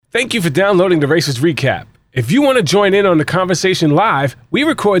Thank you for downloading the Racers Recap. If you want to join in on the conversation live, we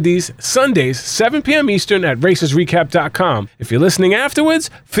record these Sundays, 7 p.m. Eastern at racersrecap.com. If you're listening afterwards,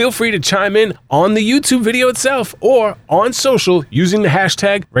 feel free to chime in on the YouTube video itself or on social using the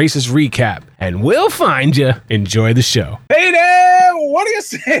hashtag RacersRecap. And we'll find you. Enjoy the show. Hey there! What do you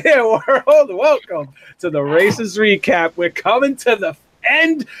say there, world? Welcome to the Racers Recap. We're coming to the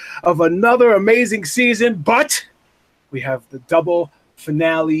end of another amazing season, but we have the double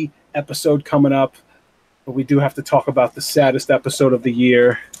finale episode coming up. But we do have to talk about the saddest episode of the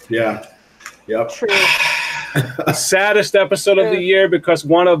year. Yeah. Yep. True. The saddest episode of the year because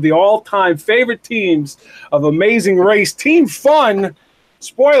one of the all-time favorite teams of Amazing Race, Team Fun,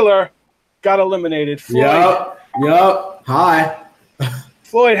 spoiler, got eliminated. Floyd, Yep. Hi.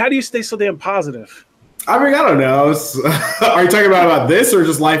 Floyd, how do you stay so damn positive? I mean, I don't know. Are you talking about this or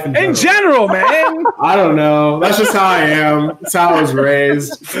just life in general? In general, man. I don't know. That's just how I am. It's how I was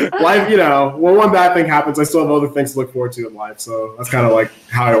raised. Life, when one bad thing happens, I still have other things to look forward to in life. So that's kind of like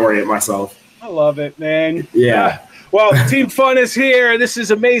how I orient myself. I love it, man. Yeah. Well, Team Fun is here. This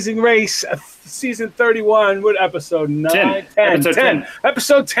is Amazing Race, season 31. What episode? 10.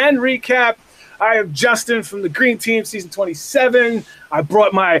 Episode 10 recap. I am Justin from the Green Team, season 27. I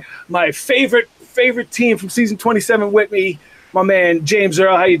brought my favorite team from season 27 with me, my man James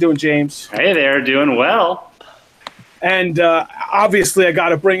Earl. How you doing, James? Hey there, doing well. And obviously I got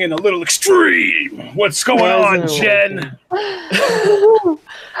to bring in a little extreme. What's going on, Jen?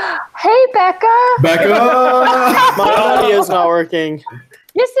 Hey, Becca. My audio's not working.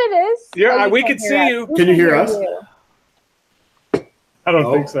 Yes, it is. Yeah, we can see you. Can you hear us? I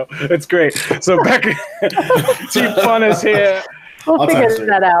don't think so. It's great. So Becca, Team Fun is here. We'll figure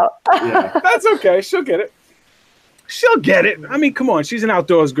that out. Yeah. That's okay. She'll get it. I mean, come on. She's an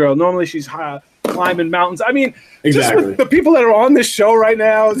outdoors girl. Normally she's climbing mountains. I mean, Exactly. just with the people that are on this show right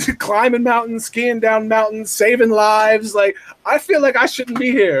now, climbing mountains, skiing down mountains, saving lives. Like, I feel like I shouldn't be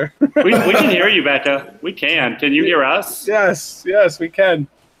here. We can hear you, Becca. We can. Can you hear us? Yes, we can.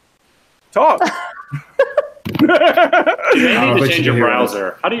 Talk. You may need to but change you your can hear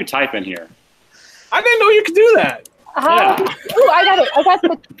browser. How do you type in here? I didn't know you could do that. Ooh, I got it. I got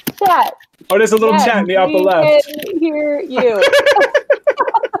the chat. Oh, there's a little chat in the upper left. We can hear you.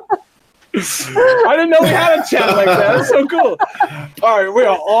 I didn't know we had a chat like that. That's so cool. All right, we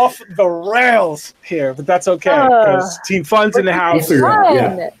are off the rails here, but that's okay because Team Fun's in the house. We'll figure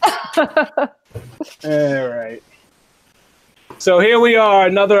it out, All right. So here we are,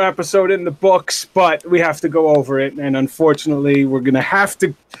 another episode in the books, but we have to go over it. And unfortunately, we're going to have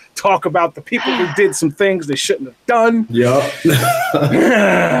to talk about the people who did some things they shouldn't have done. Yep.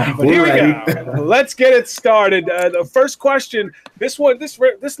 But here we go. Let's get it started. The first question, this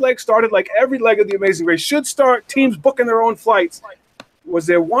leg started like every leg of the Amazing Race. Should start teams booking their own flights. Was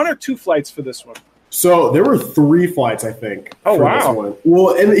there one or two flights for this one? So there were 3 flights, I think. Oh, for wow. This one.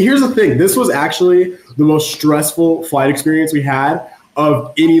 Well, and here's the thing. This was actually the most stressful flight experience we had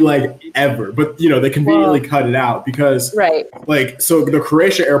of any ever. But, they conveniently cut it out because, so the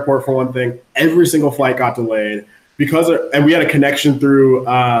Croatia airport, for one thing, every single flight got delayed and we had a connection through,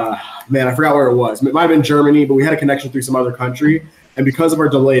 I forgot where it was. It might have been Germany, but we had a connection through some other country. And because of our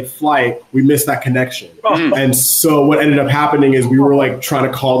delayed flight, we missed that connection. Oh. And so what ended up happening is we were trying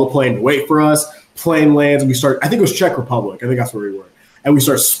to call the plane to wait for us. Plane lands and I think it was Czech Republic. I think that's where we were. And we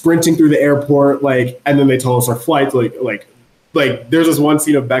start sprinting through the airport, and then they told us our flight, there's this one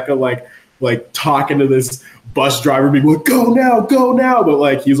scene of Becca, talking to this bus driver, being like, go now.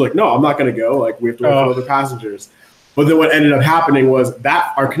 But he's like, no, I'm not going to go. We have to wait for other passengers. But then what ended up happening was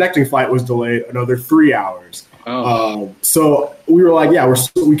that our connecting flight was delayed another 3 hours. Oh. So we were like,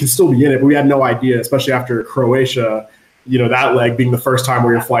 we can still be in it, but we had no idea, especially after Croatia, that leg being the first time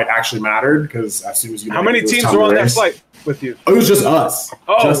where your flight actually mattered, because as soon as you how many teams were on that flight with you? It was just us.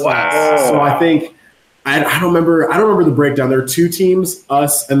 Oh, just wow. Us. So I think I don't remember the breakdown. There were 2 teams,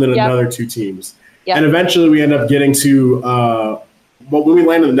 us, and then another 2 teams. Yep. And eventually we end up getting to when we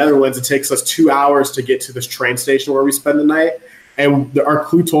land in the Netherlands, it takes us 2 hours to get to this train station where we spend the night. And our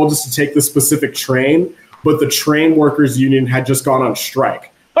crew told us to take this specific train, but the train workers union had just gone on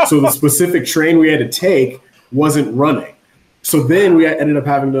strike. So the specific train we had to take wasn't running. So then we ended up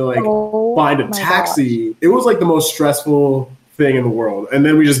having to find a taxi. God. It was the most stressful thing in the world. And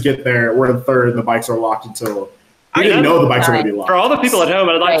then we just get there, we're in third, and the bikes are locked until we didn't know the bikes were going to be locked. For all the people at home,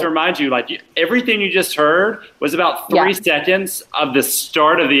 I'd like to remind you, everything you just heard was about 3 seconds of the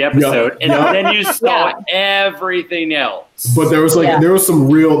start of the episode, and then you saw everything else. But there was there was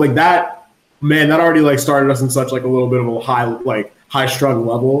some real that already started us in such a little bit of a high strung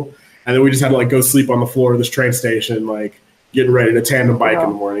level. And then we just had to go sleep on the floor of this train station, getting ready to tandem bike in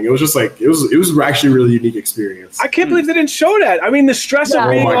the morning. It was just like, it was actually a really unique experience. I can't believe they didn't show that. I mean, the stress of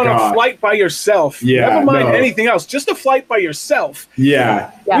being on a flight by yourself. Yeah, never mind anything else. Just a flight by yourself.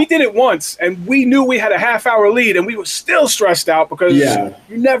 Yeah. We did it once, and we knew we had a half-hour lead, and we were still stressed out because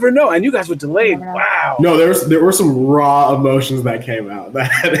you never know. And you guys were delayed. Wow. No, there were some raw emotions that came out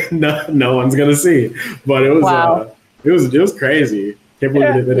that no one's gonna see. But it was crazy. Can't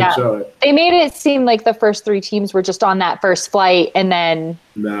believe they didn't show it. They made it seem like the first 3 teams were just on that first flight, and then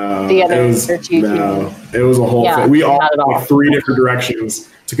the other 2 teams. It was a whole thing. We all went 3 different directions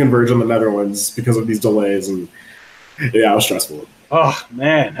to converge on the Netherlands because of these delays, and it was stressful. Oh,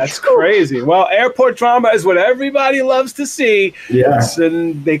 man, that's crazy. Well, airport drama is what everybody loves to see. Yes.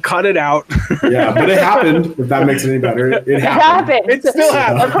 And they cut it out. Yeah, but it happened, if that makes it any better. It happened. It still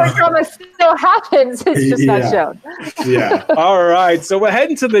happens. Airport drama still happens. It's just not shown. Yeah. All right. So we're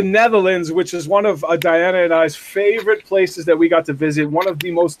heading to the Netherlands, which is one of Diana and I's favorite places that we got to visit. One of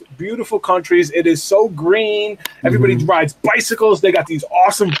the most beautiful countries. It is so green. Everybody rides bicycles. They got these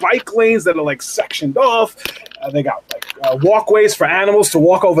awesome bike lanes that are like sectioned off. They got like walkways for animals to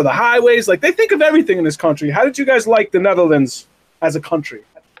walk over the highways. Like, they think of everything in this country. How did you guys like the Netherlands as a country?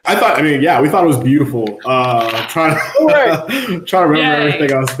 we thought it was beautiful. Trying to remember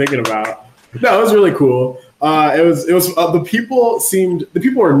everything I was thinking about. No, it was really cool. It was the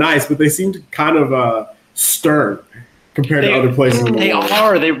people were nice, but they seemed kind of stern compared to other places in the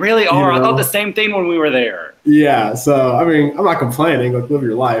world. They really are. I thought the same thing when we were there. Yeah, so I mean, I'm not complaining. Like, live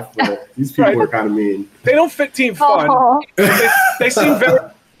your life, but these people are kind of mean. They don't fit Team Fun. They seem very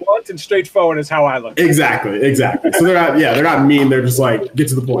blunt and straightforward, is how I look. Exactly. So they're not mean. They're just like, get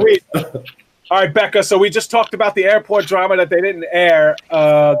to the point. All right, Becca. So we just talked about the airport drama that they didn't air,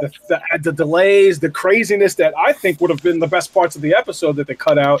 the delays, the craziness that I think would have been the best parts of the episode that they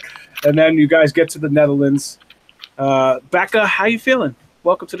cut out, and then you guys get to the Netherlands. Becca, how you feeling?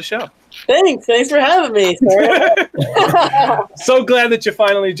 Welcome to the show. Thanks for having me. So glad that you're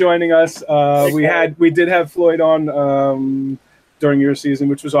finally joining us. We did have Floyd on during your season,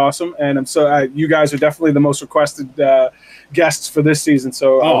 which was awesome, and I'm so you guys are definitely the most requested guests for this season.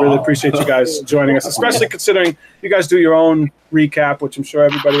 So I really appreciate you guys joining us, especially considering you guys do your own recap, which I'm sure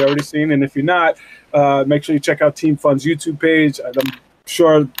everybody already seen. And if you're not, make sure you check out Team Fun's YouTube page. I'm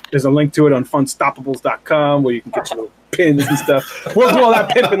sure there's a link to it on funstoppables.com where you can get your little pins and stuff. We'll do all that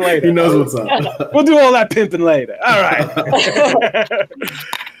pimping later. He knows what's up. We'll do all that pimping later. All right.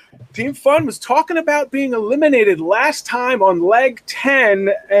 Team Fun was talking about being eliminated last time on leg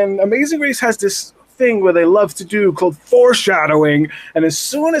 10, and Amazing Race has this thing where they love to do called foreshadowing, and as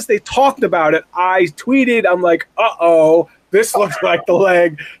soon as they talked about it, I tweeted, I'm like, uh-oh, this looks like the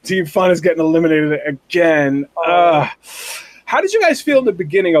leg. Team Fun is getting eliminated again. How did you guys feel in the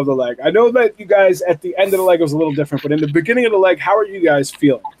beginning of the leg? I know that you guys at the end of the leg was a little different, but in the beginning of the leg, how are you guys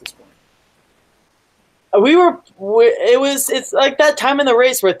feeling at this point? It's like that time in the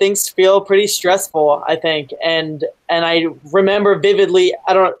race where things feel pretty stressful, I think. And I remember vividly,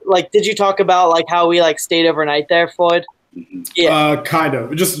 did you talk about like how we like stayed overnight there, Floyd? Yeah. Kind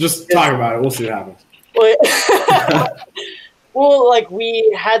of. Just talk about it. We'll see what happens. Well, like we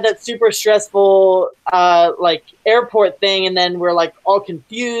had that super stressful like airport thing, and then we're like all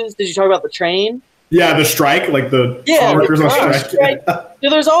confused. Did you talk about the train? Yeah, the strike, like the workers on strike. So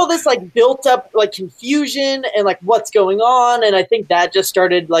there's all this like built up like confusion and like what's going on, and I think that just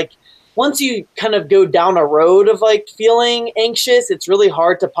started like once you kind of go down a road of like feeling anxious, it's really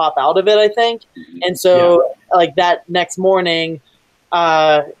hard to pop out of it, I think. And so like that next morning,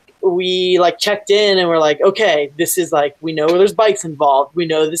 we like checked in and we're like, okay, this is like, we know there's bikes involved. We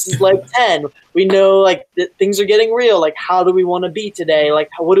know this is leg 10. We know like things are getting real. Like, how do we want to be today?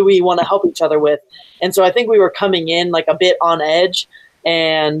 Like, what do we want to help each other with? And so I think we were coming in like a bit on edge,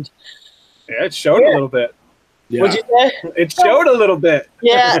 and it showed a little bit. Yeah. What'd you say? It showed a little bit.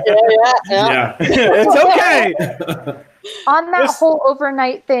 Yeah. It's okay. On that whole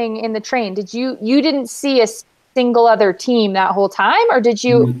overnight thing in the train, you didn't see a single other team that whole time, or did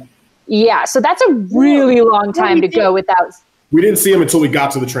you? Yeah, so that's a really long time to go without. We didn't see him until we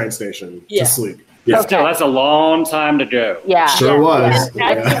got to the train station to sleep. Yeah, Still, that's a long time to go. Yeah, sure was.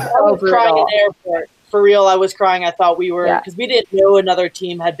 I was crying in the airport. For real, I was crying. I thought we were, because we didn't know another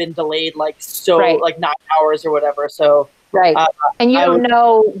team had been delayed like 9 hours or whatever. So and you don't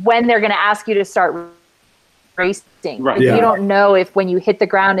know when they're going to ask you to start racing. Right. You don't know if when you hit the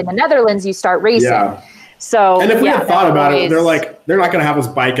ground in the Netherlands you start racing. Yeah. So, and if we had thought about it, they're not going to have us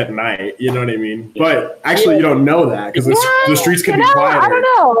bike at night. You know what I mean? But actually, you don't know that because the streets can be quieter. I don't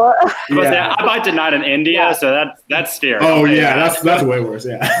know. Yeah. I biked at night in India, so that's scary. Oh yeah, that's way worse.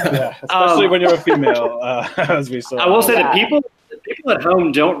 Yeah, especially when you're a female, as we saw. I will say that people at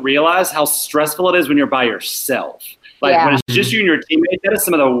home don't realize how stressful it is when you're by yourself. Like when it's just you and your teammate, that is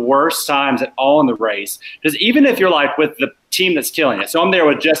some of the worst times at all in the race. Because even if you're like with the team that's killing it, so I'm there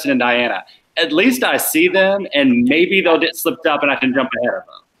with Justin and Diana. At least I see them, and maybe they'll get slipped up, and I can jump ahead of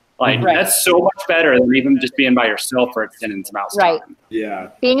them. Like that's so much better than even just being by yourself for extended amounts of time. Yeah,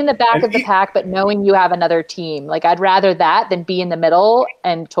 being in the back of the pack, but knowing you have another team. Like I'd rather that than be in the middle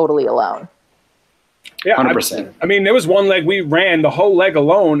and totally alone. Yeah, 100%. I mean, there was one leg we ran the whole leg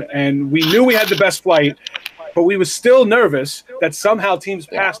alone, and we knew we had the best flight, but we were still nervous that somehow teams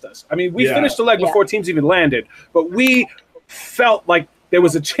passed us. I mean, we finished the leg before teams even landed, but we felt like there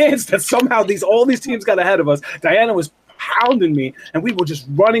was a chance that somehow all these teams got ahead of us. Diana was pounding me, and we were just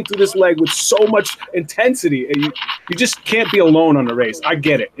running through this leg with so much intensity. And you just can't be alone on the race. I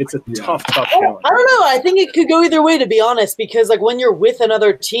get it. It's a tough feeling. I don't know. I think it could go either way, to be honest, because like when you're with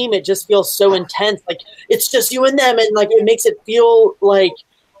another team, it just feels so intense. Like it's just you and them, and like it makes it feel like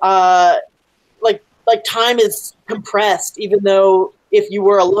time is compressed, even though if you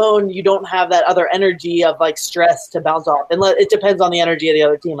were alone, you don't have that other energy of like stress to bounce off. And it depends on the energy of the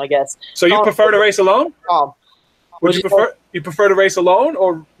other team, I guess. So you prefer to race alone? Would you prefer? You prefer to race alone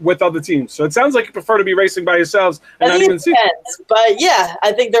or with other teams? So it sounds like you prefer to be racing by yourselves and not even see. But yeah,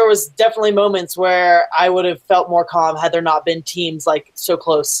 I think there was definitely moments where I would have felt more calm had there not been teams like so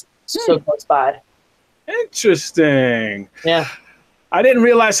close by. Interesting. Yeah. I didn't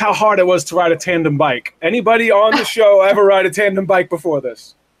realize how hard it was to ride a tandem bike. Anybody on the show ever ride a tandem bike before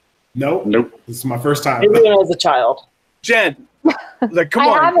this? Nope. This is my first time. Maybe when I was a child. Jen, like, come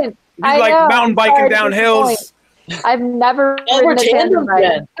on. Haven't. You like mountain biking down hills? I've never ridden a tandem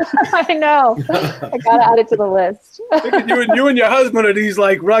bike. I know. I gotta add it to the list. you and your husband are these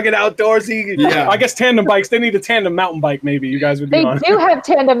like rugged outdoorsy. Yeah. I guess tandem bikes. They need a tandem mountain bike. Maybe you guys would. They do have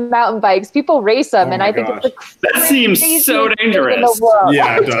tandem mountain bikes. People race them, and I think it's that seems so dangerous. In the world.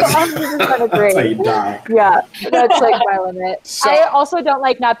 Yeah, it does. That's how you die. Yeah, that's like my limit. So, I also don't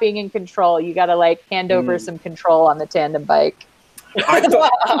like not being in control. You got to like hand over some control on the tandem bike. I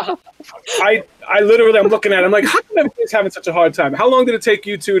literally, I'm looking at it. I'm like, how come everybody's having such a hard time? How long did it take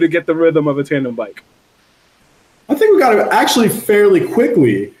you two to get the rhythm of a tandem bike? I think we got it actually fairly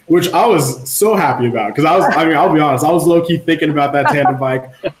quickly, which I was so happy about. Because I'll be honest, I was low-key thinking about that tandem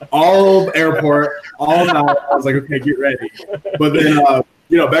bike all airport, all night. I was like, okay, get ready. But then,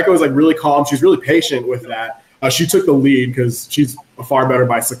 Becca was like really calm. She's really patient with that. She took the lead because she's a far better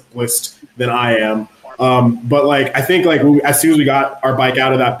bicyclist than I am. But like, I think like as soon as we got our bike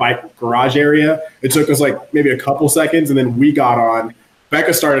out of that bike garage area, it took us like maybe a couple seconds, and then we got on.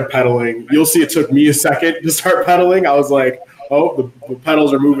 Becca started pedaling. You'll see it took me a second to start pedaling. I was like, oh, the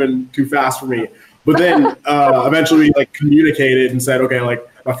pedals are moving too fast for me. But then eventually we like communicated and said, okay, like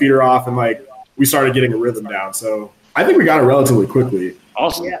my feet are off, and like we started getting a rhythm down. So I think we got it relatively quickly.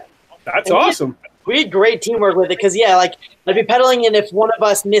 Awesome. Yeah. That's awesome. We had great teamwork with it because, like I'd be pedaling, and if one of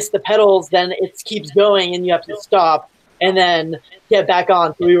us missed the pedals, then it keeps going, and you have to stop and then get back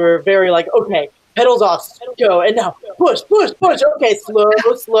on. So we were very like, okay, pedals off, go, and now push. Okay,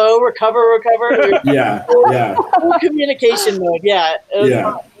 slow, recover. Yeah. Full communication mode. Yeah.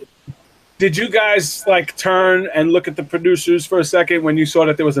 Did you guys like turn and look at the producers for a second when you saw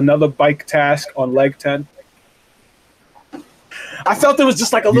that there was another bike task on leg 10? I felt it was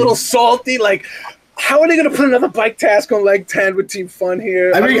just like a little salty, like, how are they going to put another bike task on leg 10 with Team Fun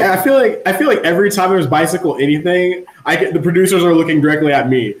here? I mean, I feel like every time there's bicycle anything, the producers are looking directly at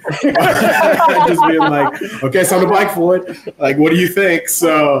me, just being like, "Okay, it's on the bike, Floyd. Like, what do you think?"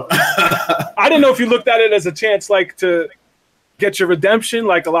 So, I didn't know if you looked at it as a chance, like, to get your redemption,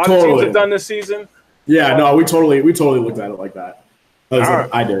 like a lot of teams have done this season. Yeah, no, we totally looked at it like that.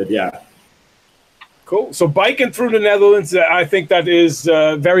 I did, yeah. Cool. So biking through the Netherlands, I think that is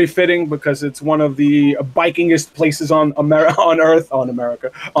very fitting because it's one of the bikingest places on Earth.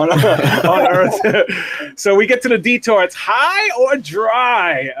 So we get to the detour. It's high or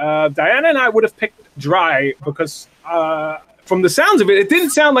dry. Diana and I would have picked dry because from the sounds of it, it didn't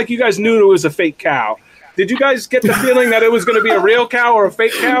sound like you guys knew it was a fake cow. Did you guys get the feeling that it was going to be a real cow or a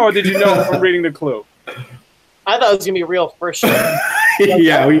fake cow, or did you know from reading the clue? I thought it was going to be real for sure.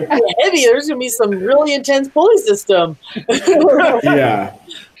 Yeah, heavy. There's going to be some really intense pulley system. Yeah.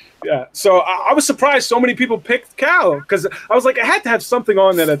 So I was surprised so many people picked cow because I was like, I had to have something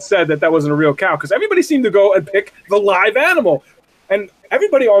on there that said that wasn't a real cow because everybody seemed to go and pick the live animal, and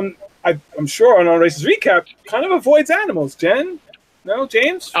everybody on I'm sure on Our Races Recap kind of avoids animals. Jen? No,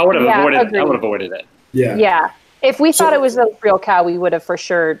 James? I would have avoided it. Yeah. Yeah. If we thought it was a real cow, we would have for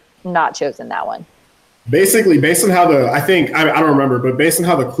sure not chosen that one. Basically, based on how I don't remember, but based on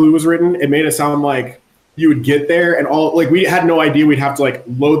how the clue was written, it made it sound like you would get there and we had no idea we'd have to like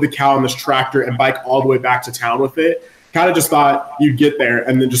load the cow on this tractor and bike all the way back to town with it. Kind of just thought you'd get there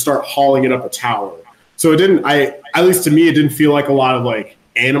and then just start hauling it up a tower. So it didn't, at least to me, it didn't feel like a lot of like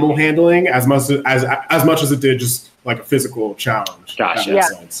animal handling as much as it did just like a physical challenge. Gotcha. Yeah.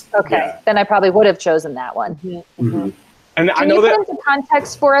 Sense. Okay. Yeah. Then I probably would have chosen that one. Mm-hmm. And Can you put into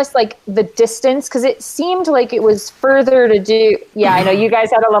context for us, like the distance? Because it seemed like it was further to do. Yeah, I know you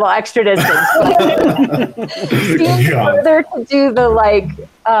guys had a little extra distance. It seemed further to do the like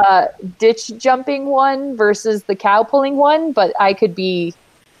ditch jumping one versus the cow pulling one, but I could be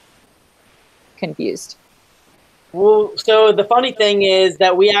confused. Well, so the funny thing is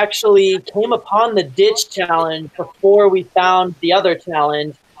that we actually came upon the ditch challenge before we found the other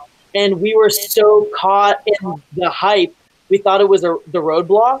challenge, and we were so caught in the hype. We thought it was the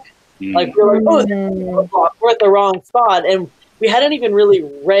roadblock. Like, we were like, oh, roadblock. We're at the wrong spot. And we hadn't even really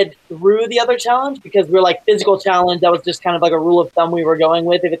read through the other challenge because we're like, physical challenge, that was just kind of like a rule of thumb we were going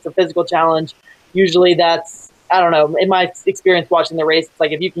with. If it's a physical challenge, usually that's, I don't know, in my experience watching the race, it's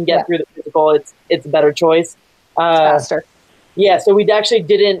like if you can get through the physical, it's a better choice. Faster. Yeah, so we actually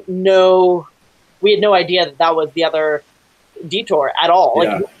didn't know, we had no idea that was the other detour at all.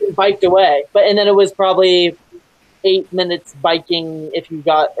 Like, we biked away. And then it was probably 8 minutes biking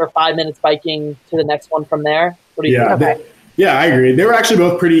or 5 minutes biking to the next one from there. What do you think? Okay. Yeah, I agree. They were actually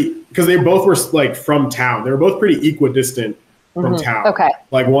both pretty, because they both were like from town. They were both pretty equidistant from town. Okay.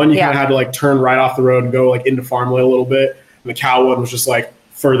 Like one, you kind of had to like turn right off the road and go like into farmland a little bit. And the cow one was just like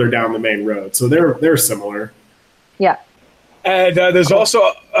further down the main road. So they're similar. Yeah. And there's also,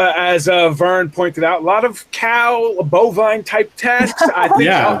 as Vern pointed out, a lot of bovine type tasks. I think,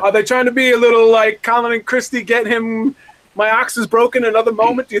 are they trying to be a little like Colin and Christy, get him, my ox is broken, another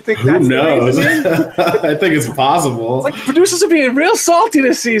moment? Do you think that's Who knows? the reason? I think it's possible. It's like producers are being real salty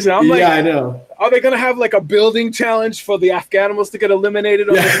this season. I'm like, I know. Are they going to have like a building challenge for the Afghanimals to get eliminated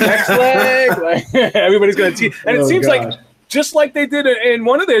on the next leg? Like, everybody's going to team. And it seems like, just like they did in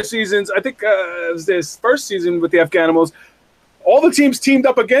one of their seasons, I think it was this first season with the Afghanimals, all the teams teamed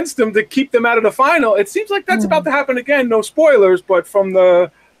up against them to keep them out of the final. It seems like that's about to happen again. No spoilers, but from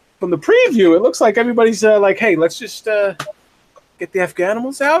the preview, it looks like everybody's like, hey, let's just get the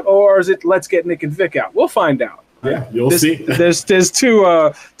Afghanimals out, or is it let's get Nick and Vic out? We'll find out. Yeah, you'll see. There's two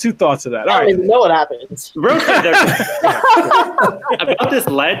thoughts of that. I don't even know what happens. Real quick, about this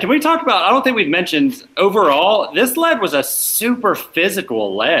lead, can we talk about, I don't think we've mentioned, overall, this lead was a super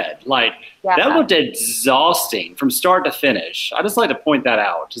physical lead. Like, that looked exhausting from start to finish. I just like to point that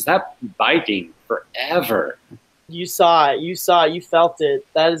out. Just that biking forever. You saw it. You felt it.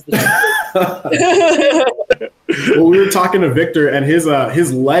 That is the Well, we were talking to Victor, and his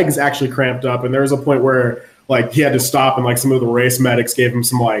legs actually cramped up, and there was a point where like he had to stop, and like some of the race medics gave him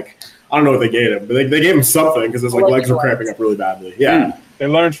some like, I don't know what they gave him, but they gave him something because his like legs were cramping up really badly. Yeah, they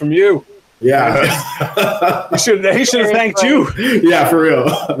learned from you. Yeah, he should have thanked you. Yeah, for real.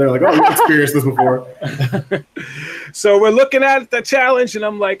 They're like, oh, we've experienced this before. So we're looking at the challenge, and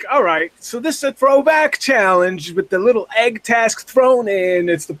I'm like, all right, so this is a throwback challenge with the little egg task thrown in.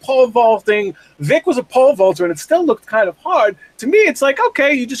 It's the pole vaulting. Vic was a pole vaulter, and it still looked kind of hard. To me, it's like,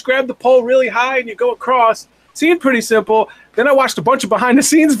 okay, you just grab the pole really high and you go across. Seemed pretty simple. Then I watched a bunch of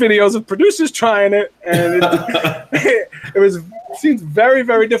behind-the-scenes videos of producers trying it, and it seemed very,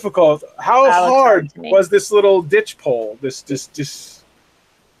 very difficult. How hard was this little ditch pole? This just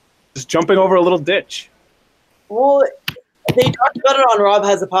jumping over a little ditch. Well, they talked about it on Rob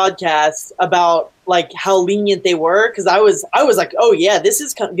Has a Podcast about like how lenient they were, because I was like, oh yeah, this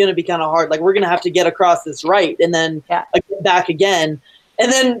is going to be kind of hard. Like, we're going to have to get across this right and then back again. And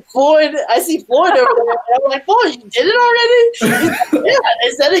then Floyd, I see Floyd over there. And I'm like, Floyd, you did it already? Yeah,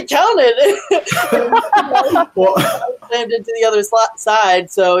 it said it counted. Slammed into the other side.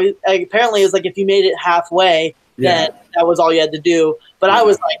 So apparently it was like if you made it halfway, then that was all you had to do. But I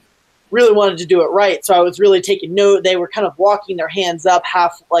was like, really wanted to do it right. So I was really taking note. They were kind of walking their hands up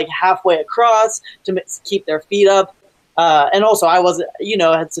halfway across to keep their feet up. And also I wasn't,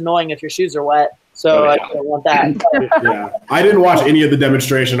 it's annoying if your shoes are wet. So I didn't want that. Yeah, I didn't watch any of the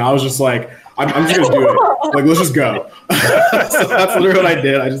demonstration. I was just like, I'm just gonna do it. Like, let's just go. So that's literally what I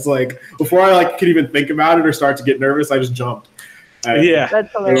did. I just like, before I could even think about it or start to get nervous, I just jumped. That's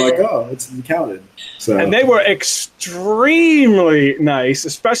hilarious. They're like, oh, it's counted. So, and they were extremely nice,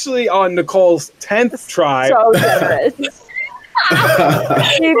 especially on Nicole's 10th try. So generous.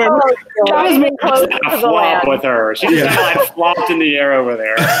 not even close to the land. With her. She just kind of like flopped in the air over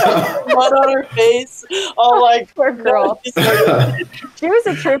there. Mud on her face. Oh, like, poor girl. She was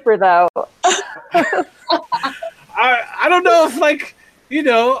a trooper, though. I don't know if, like, you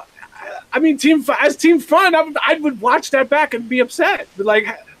know, I mean, Team Fun, I would watch that back and be upset. Like,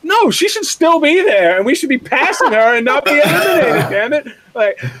 no, she should still be there, and we should be passing her and not be eliminated. Damn it!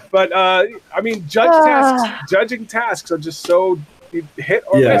 Like, but I mean, judging tasks are just so hit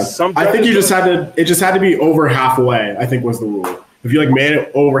or miss. I think you just had to. It just had to be over halfway. I think was the rule. If you like made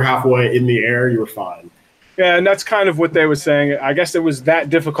it over halfway in the air, you were fine. Yeah, and that's kind of what they were saying. I guess it was that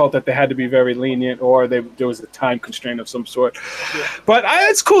difficult that they had to be very lenient, or there was a time constraint of some sort. Yeah. But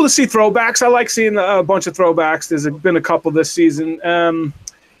it's cool to see throwbacks. I like seeing a bunch of throwbacks. There's been a couple this season.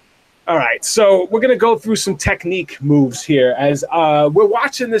 All right, so we're going to go through some technique moves here as we're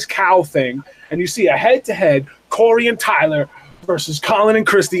watching this cow thing, and you see a head-to-head Corey and Tyler versus Colin and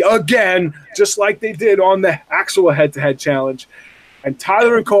Christy again, just like they did on the actual head-to-head challenge. And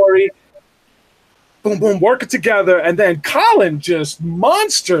Tyler and Corey, boom, boom, work it together, and then Colin just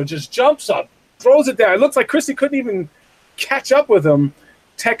jumps up, throws it down. It looks like Christy couldn't even catch up with him.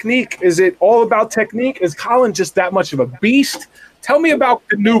 Technique, is it all about technique? Is Colin just that much of a beast? Tell me about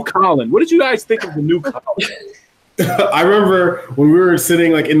the new Colin. What did you guys think of the new Colin? I remember when we were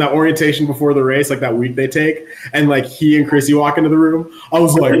sitting like in that orientation before the race, like that week they take, and like he and Chrissy walk into the room. I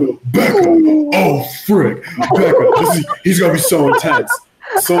was like, Becca, oh frick, Becca, he's gonna be so intense.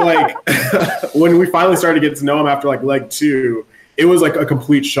 So like when we finally started to get to know him after like leg 2, it was like a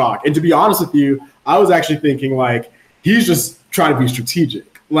complete shock. And to be honest with you, I was actually thinking like he's just trying to be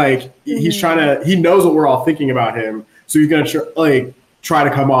strategic. Like he's he knows what we're all thinking about him. So he's going to try to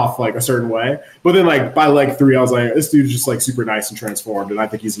come off like a certain way. But then like by leg 3, I was like, this dude's just like super nice and transformed. And I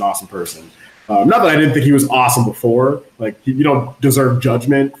think he's an awesome person. Not that I didn't think he was awesome before. Like you don't deserve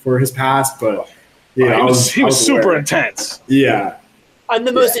judgment for his past, but yeah, he was super intense. Yeah. I'm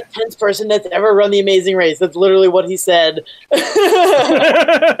the most intense person that's ever run the Amazing Race. That's literally what he said. Yeah.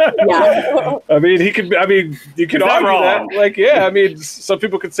 I mean, you could argue that. Like, yeah, I mean, some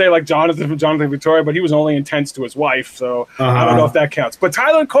people could say like Jonathan from Jonathan Victoria, but he was only intense to his wife, so I don't know if that counts. But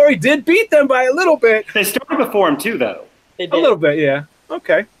Tyler and Corey did beat them by a little bit. They started before him too, though. They did. A little bit, yeah.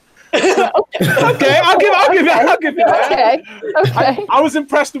 Okay. Okay, I'll give you that. Okay. I was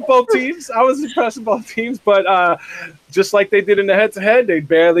impressed with both teams. But just like they did in the head-to-head, they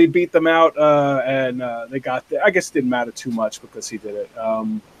barely beat them out, and they got there. I guess it didn't matter too much because he did it.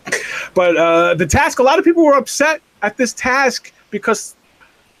 But the task, a lot of people were upset at this task because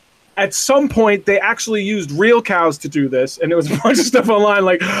at some point they actually used real cows to do this, and there was a bunch of stuff online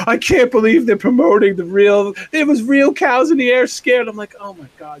like, I can't believe they're promoting it was real cows in the air scared. I'm like, oh my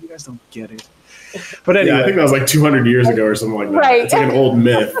God, you guys don't get it. But anyway. Yeah, I think that was like 200 years ago or something like that. Right. It's like an old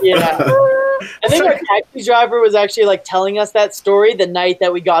myth. Yeah. I think our taxi driver was actually like telling us that story the night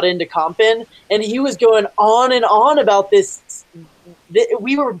that we got into Compton, and he was going on and on about this.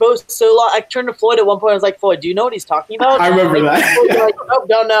 We were both so lost. I turned to Floyd at one point. I was like, Floyd, do you know what he's talking about? I remember that. Floyd was like,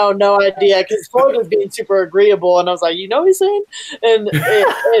 oh, no idea. Because Floyd was being super agreeable, and I was like, you know what he's saying? And he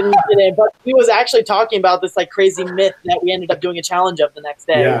didn't. But he was actually talking about this like crazy myth that we ended up doing a challenge of the next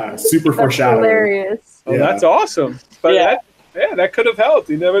day. Yeah, super foreshadowing. Hilarious. Oh, that's awesome. But that could have helped.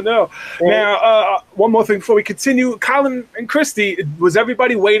 You never know. Right. Now, one more thing before we continue. Colin and Christy, was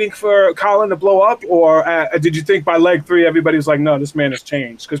everybody waiting for Colin to blow up? Or did you think by leg 3, everybody was like, no, this man has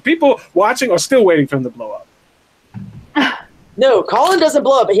changed? Because people watching are still waiting for him to blow up. No, Colin doesn't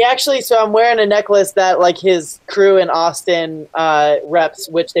blow up. He actually, so I'm wearing a necklace that like his crew in Austin reps,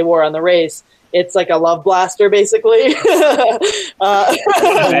 which they wore on the race. It's like a love blaster, basically.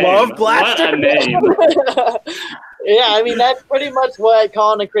 Love blaster? What a name. Yeah, I mean, that's pretty much what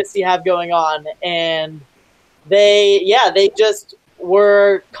Colin and Christy have going on. And they just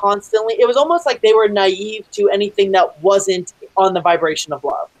were constantly, it was almost like they were naive to anything that wasn't on the vibration of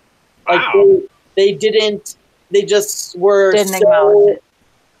love. Like wow. they just were didn't acknowledge it.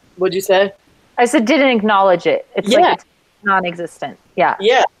 What'd you say? I said didn't acknowledge it. It's like it's non-existent. Yeah.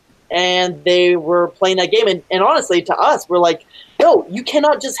 Yeah. And they were playing that game. And honestly, to us, we're like, no, you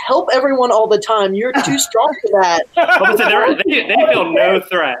cannot just help everyone all the time. You're too strong for that. They feel no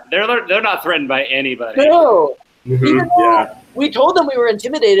threat. They're not threatened by anybody. No. Mm-hmm. We told them we were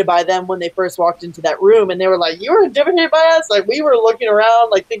intimidated by them when they first walked into that room, and they were like, you were intimidated by us? Like, we were looking around,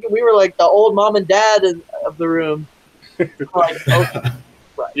 like, thinking we were, like, the old mom and dad of the room. Like, okay.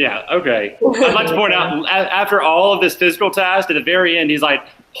 Right. Yeah, okay. I'd like to point out, after all of this physical task, at the very end, he's, like,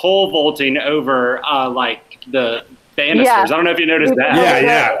 pole vaulting over, like, the banisters. I don't know if you noticed that.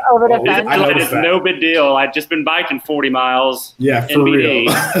 Yeah. Over the fence. It's no big deal. I'd just been biking 40 miles. Yeah, for NBD.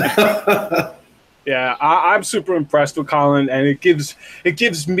 real. Yeah, I'm super impressed with Colin, and it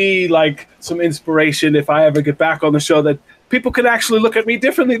gives me like some inspiration if I ever get back on the show that people can actually look at me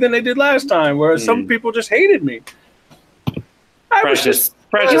differently than they did last time, whereas some people just hated me. Precious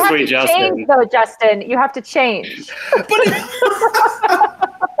sweet Justin. Change, though, Justin. You have to change.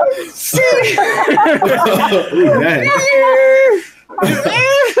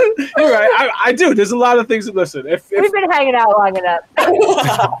 You're right. I do. There's a lot of things. Listen, if we've been hanging out long enough.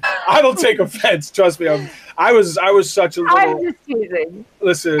 I don't take offense. Trust me. I was such a little. I'm just teasing.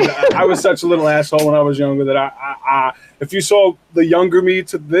 Listen, I was such a little asshole when I was younger that I if you saw the younger me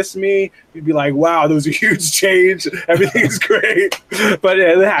to this me, you'd be like, wow, there was a huge change. Everything is great. But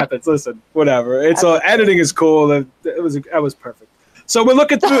yeah, it happens. Listen, whatever. It's editing is cool. That was perfect. So we're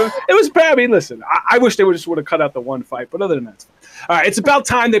looking through. It was bad. I mean, listen, I wish they would have cut out the one fight, but other than that, it's fine. All right, it's about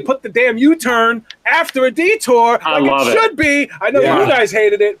time they put the damn U-turn after a detour like it should be. I know you guys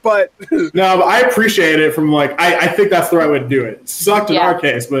hated it, but no, but I appreciate it from I think that's the right way to do it. It sucked in our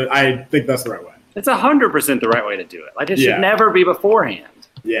case, but I think that's the right way. It's 100% the right way to do it. Like it should never be beforehand.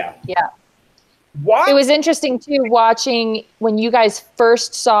 Yeah. Yeah. Why? It was interesting too watching when you guys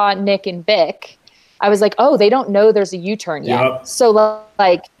first saw Nick and Vic. I was like, oh, they don't know there's a U-turn yet. Yep. So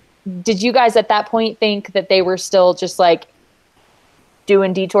like, did you guys at that point think that they were still just like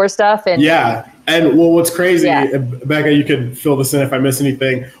doing detour stuff? And yeah. And well, what's crazy, Becca, you can fill this in if I miss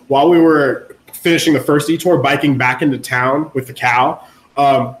anything. While we were finishing the first detour, biking back into town with the cow,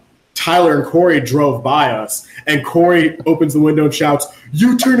 Tyler and Corey drove by us, and Corey opens the window and shouts,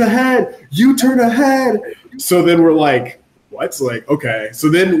 "U-turn ahead, U-turn ahead." So then we're like, what? Like, okay. So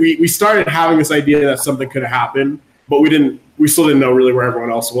then we started having this idea that something could have happened, but we still didn't know really where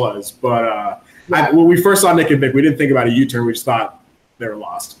everyone else was. But when we first saw Nick and Vic, we didn't think about a U-turn. We just thought they were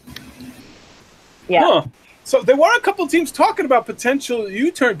lost. Yeah. Huh. So there were a couple teams talking about potential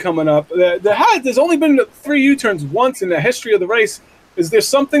U-turn coming up. There's only been 3 U-turns once in the history of the race. Is there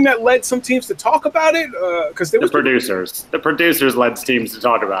something that led some teams to talk about it? Because the producers led teams to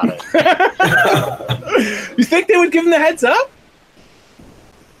talk about it. You think they would give them the heads up?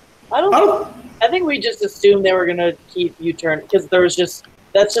 I think we just assumed they were going to keep U-turn because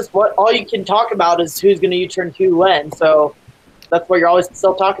that's just what all you can talk about is who's going to U-turn who when. So that's what you're always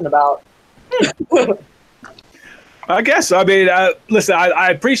still talking about. I guess. I mean, listen,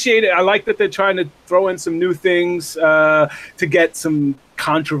 I appreciate it. I like that they're trying to throw in some new things to get some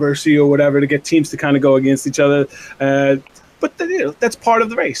controversy or whatever, to get teams to kind of go against each other. But that's part of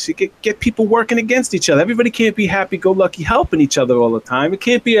the race. You get people working against each other. Everybody can't be happy-go-lucky helping each other all the time. It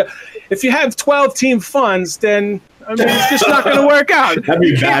can't be if you have 12 team funds, then I mean, it's just not going to work out. That'd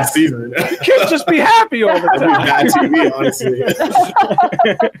be a bad season. You can't just be happy all the time. That'd be bad TV,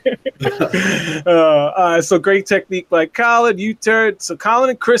 honestly. So great technique by Colin. U-turn. So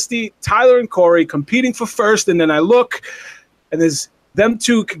Colin and Christy, Tyler and Corey competing for first, and then I look, and there's them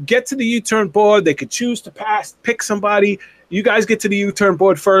two could get to the U-turn board. They could choose to pass, pick somebody. You guys get to the U-turn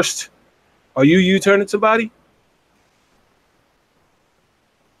board first. Are you U-turning somebody?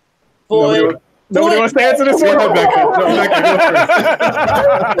 Boy. Nobody wants to answer this one?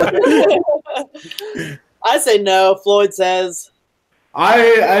 I say no. Floyd says.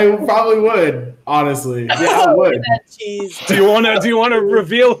 I probably would, honestly. Yeah, I would. Do you want to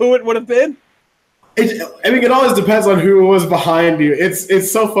reveal who it would have been? It always depends on who was behind you.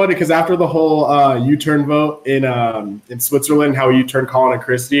 It's so funny because after the whole U-turn vote in Switzerland, how U-turned Colin and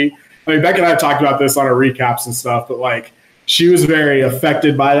Christy. I mean, Beck and I have talked about this on our recaps and stuff, but like she was very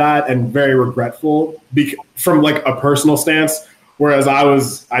affected by that and very regretful from like a personal stance. Whereas I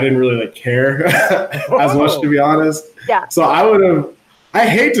didn't really like care as much, to be honest. Yeah. So I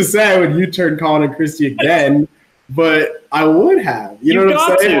hate to say I would U-turn Colin and Christy again. But I would have. You know what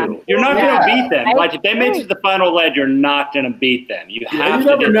I'm saying? You're not going to beat them. Like, if they make it to the final leg, you're not going to beat them. You have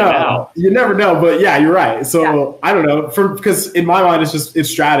to get them out. You never know. But, yeah, you're right. So, I don't know. Because in my mind, it's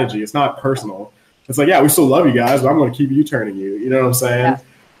strategy. It's not personal. It's like, yeah, we still love you guys, but I'm going to keep U-turning you. You know what I'm saying?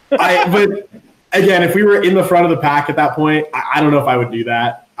 Yeah. But, again, if we were in the front of the pack at that point, I don't know if I would do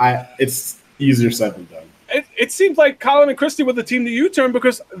that. It's easier said than done. It seemed like Colin and Christy were the team to U-turn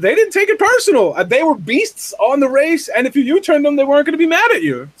because they didn't take it personal. They were beasts on the race, and if you U-turned them, they weren't going to be mad at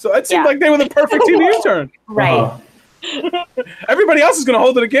you. So it seemed like they were the perfect team to U-turn. Right. Everybody else is going to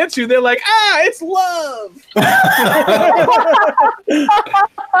hold it against you. They're like, it's love.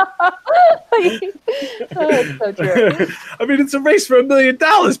 That's so true. I mean, it's a race for $1 million,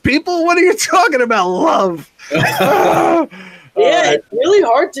 people. What are you talking about? Love. Yeah, it's really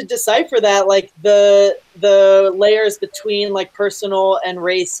hard to decipher that, like the layers between like personal and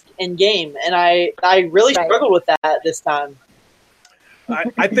race and game, and I really struggled with that this time.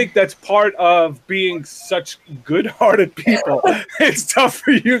 I think that's part of being such good-hearted people. It's tough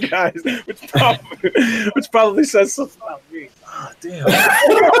for you guys, which probably says something about me. Oh, damn.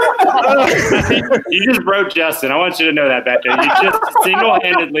 You just broke Justin. I want you to know that, Becca. You just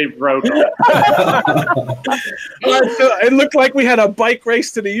single-handedly broke him. It looked like we had a bike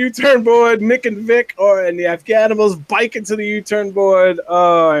race to the U-turn board. Nick and Vic and the Afghanimals biking to the U-turn board.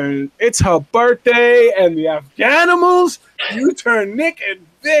 And it's her birthday, and the Afghanimals U-turn Nick and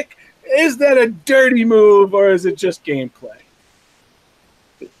Vic. Is that a dirty move, or is it just gameplay?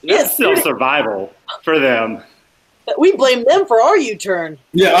 It's still survival for them. We blame them for our U-turn.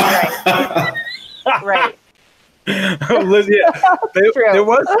 Yeah. Right. There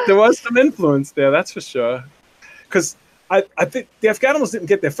was some influence there, that's for sure. Because I think the Afghanimals didn't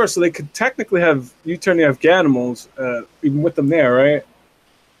get there first, so they could technically have U-turn the Afghanimals even with them there, right?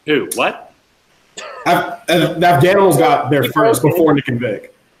 Who? What? The Afghanimals got there first before Nick and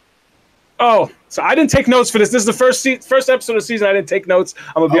Vic. Oh, so I didn't take notes for this. This is the first episode of the season. I didn't take notes.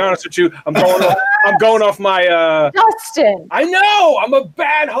 I'm gonna be honest with you. I'm going off my. Justin. I know I'm a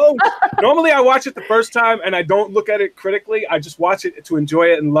bad host. Normally, I watch it the first time and I don't look at it critically. I just watch it to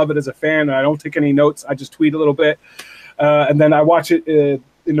enjoy it and love it as a fan. I don't take any notes. I just tweet a little bit, and then I watch it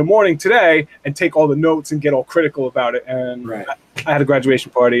in the morning today and take all the notes and get all critical about it. And I had a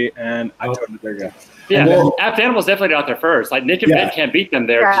graduation party and I told it there you go. Yeah, Afghanimals definitely got there first. Like Nick and Vic can't beat them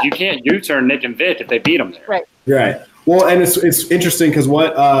there because you can't U-turn Nick and Vic if they beat them there. Right. Well, and it's interesting because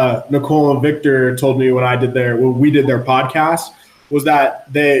what Nicole and Victor told me when we did their podcast was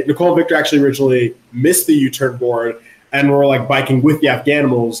that Nicole and Victor actually originally missed the U-turn board and were like biking with the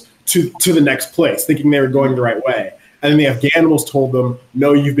Afghanimals to the next place, thinking they were going the right way. And then the Afghanimals told them,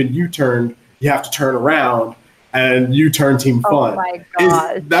 "No, you've been U-turned. You have to turn around." And U-turn team fun. Oh my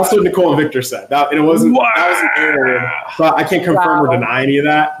god! That's what Nicole and Victor said. That wasn't. Wow. That was an error. But I can't confirm or deny any of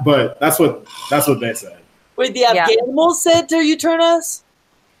that. But that's what they said. Wait, the Afghanimals said to U-turn us?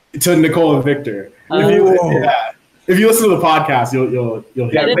 To Nicole and Victor. If you listen to the podcast, you'll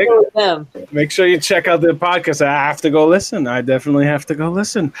hear it. Make sure you check out the podcast. I have to go listen. I definitely have to go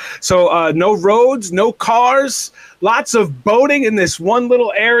listen. So no roads, no cars, lots of boating in this one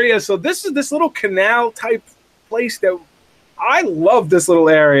little area. So this is this little canal type place that I love. This little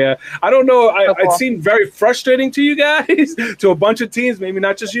area. I don't know. It seemed very frustrating to you guys, to a bunch of teams, maybe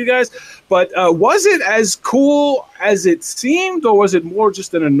not just you guys. But was it as cool as it seemed, or was it more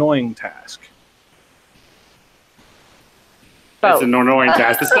just an annoying task? It's an annoying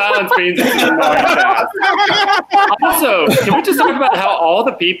task. The silence means it's an annoying task. Also, can we just talk about how all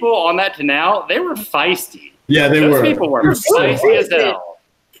the people on that canal, they were feisty. Yeah, Those people were feisty as hell.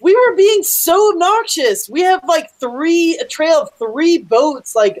 We were being so obnoxious. We have like a trail of 3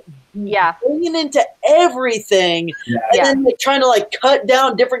 boats, like bringing into everything, and then like, trying to like cut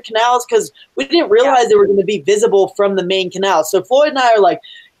down different canals because we didn't realize they were going to be visible from the main canal. So Floyd and I are like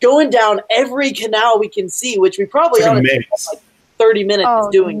going down every canal we can see, which we probably only spent like 30 minutes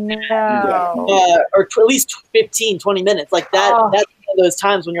doing, or at least 15, 20 minutes. Like that. That's one of those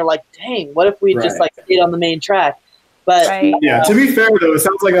times when you're like, dang, what if we just like stayed on the main track? But to be fair though, it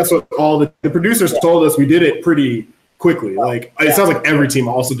sounds like that's what all the producers told us. We did it pretty quickly. Like it sounds like every team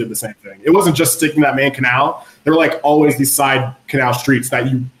also did the same thing. It wasn't just sticking that main canal. There were like always these side canal streets that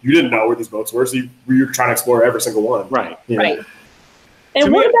you didn't know where these boats were, so you were trying to explore every single one. Right.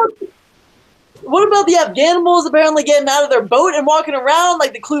 And what about the Afghanimals apparently getting out of their boat and walking around?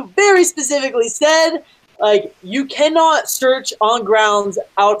 Like the clue very specifically said, like you cannot search on grounds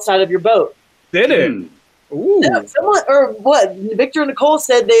outside of your boat. Did it? Ooh. No, someone or what? Victor and Nicole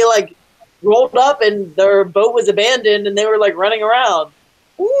said they like rolled up and their boat was abandoned and they were like running around.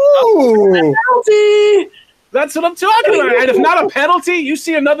 Ooh, penalty! That's what I'm talking about. And if not a penalty, you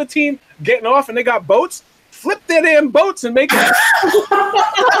see another team getting off and they got boats. Flip their damn boats and make it. Get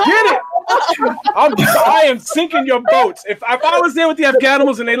it. I am sinking your boats. If I was there with the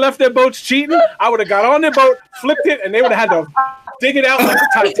Afghanimals and they left their boats cheating, I would have got on their boat, flipped it, and they would have had to dig it out like the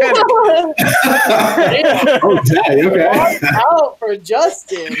Titanic. Okay. Watch out for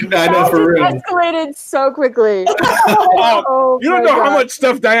Justin. I know, for real. Escalated so quickly. You don't know how much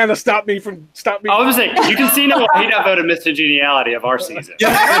stuff Diana stopped me. I was saying, you can see now why he got voted Miss Congeniality of our season.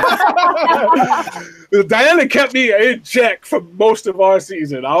 Diana kept me in check for most of our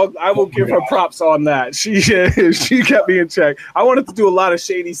season. I will give her props on that. She kept me in check. I wanted to do a lot of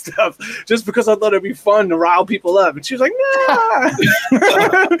shady stuff just because I thought it'd be fun to rile people up. And she was like, nah.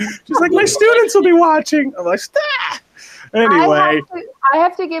 She's like, my students will be watching. I'm like, stop. Anyway. I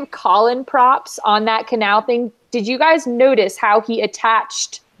have to give Colin props on that canal thing. Did you guys notice how he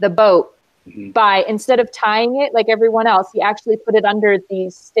attached the boat by, instead of tying it like everyone else, he actually put it under the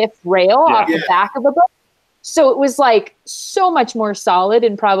stiff rail off the back of the boat? So it was like so much more solid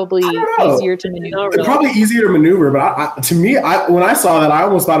and probably easier to maneuver. It's probably easier to maneuver, but to me, when I saw that, I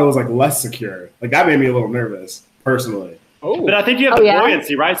almost thought it was like less secure. Like that made me a little nervous, personally. Oh. But I think you have the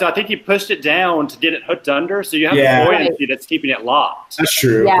buoyancy, right? So I think you pushed it down to get it hooked under, so you have the buoyancy that's keeping it locked. That's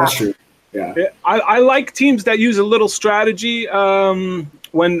true. Yeah. That's true. Yeah. I like teams that use a little strategy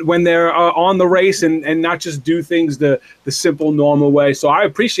when they're on the race and not just do things the simple normal way. So I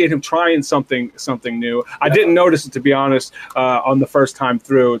appreciate him trying something new. I didn't notice it, to be honest, on the first time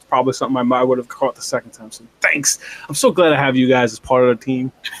through. It's probably something I would have caught the second time. So thanks. I'm so glad to have you guys as part of the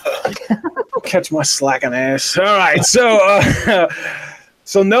team. Catch my slacking ass. All right,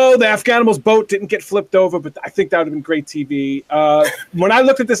 so no, the Afghanimal's boat didn't get flipped over, but I think that would have been great TV. When I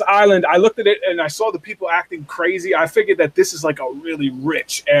looked at this island, I looked at it and I saw the people acting crazy. I figured that this is like a really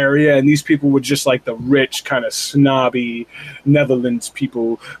rich area, and these people were just like the rich, kind of snobby Netherlands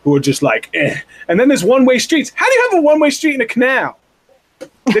people who are just like, eh. And then there's one-way streets. How do you have a one-way street in a canal?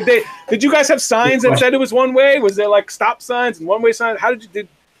 Did you guys have signs that said it was one way? Was there like stop signs and one-way signs? How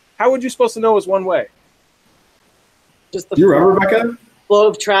were you supposed to know it was one way? Just do you remember, Becca? Flow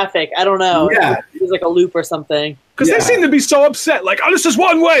of traffic. I don't know. Yeah. It was like a loop or something. Because they seem to be so upset. Like, oh, this is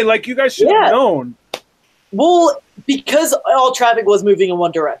one way. Like, you guys should have known. Well, because all traffic was moving in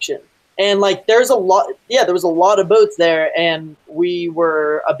one direction. And, like, there was a lot of boats there, and we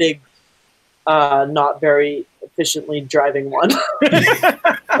were a big, not very efficiently driving one.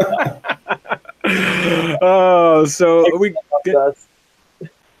 Oh, so we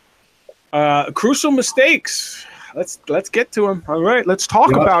crucial mistakes. Let's get to them. All right, let's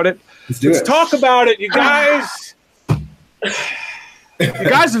talk about it. Let's talk about it, you guys. You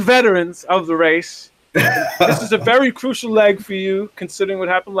guys are veterans of the race. This is a very crucial leg for you, considering what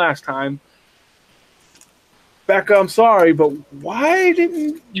happened last time. Becca, I'm sorry, but why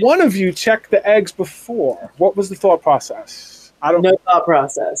didn't one of you check the eggs before? What was the thought process? No thought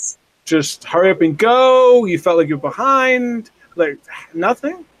process. Just hurry up and go. You felt like you're behind. Like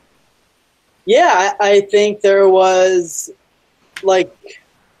nothing. Yeah, I think there was like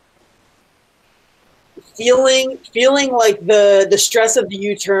feeling like the stress of the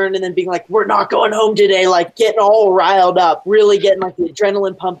U-turn, and then being like, we're not going home today, like getting all riled up, really getting like the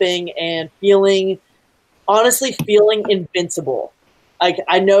adrenaline pumping, and honestly feeling invincible. Like,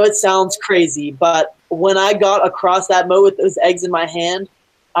 I know it sounds crazy, but when I got across that moat with those eggs in my hand,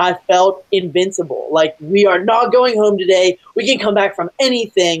 I felt invincible. Like, we are not going home today. We can come back from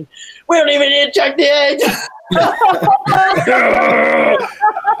anything. We don't even need to check the eggs.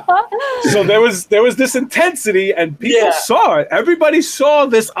 So there was this intensity, and people saw it. Everybody saw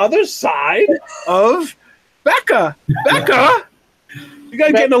this other side of Becca. Becca, you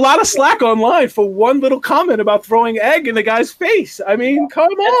guys getting a lot of slack online for one little comment about throwing egg in the guy's face. I mean,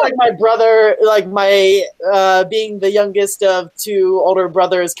 come on. It's like my brother, like my being the youngest of two older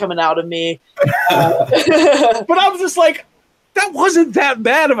brothers coming out of me. But I was just like, that wasn't that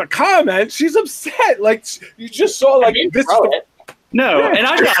bad of a comment. She's upset. Like, you just saw like this. No, and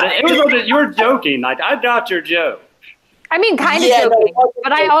I got it. You were joking. Like, I got your joke. I mean, kind of joking,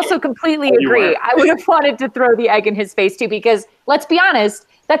 but I also completely agree. I would have wanted to throw the egg in his face too, because let's be honest,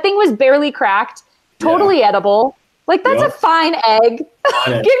 that thing was barely cracked, totally edible. Like, that's a fine egg.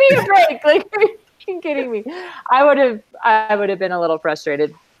 Give me a break. Like, are you kidding me? I would have been a little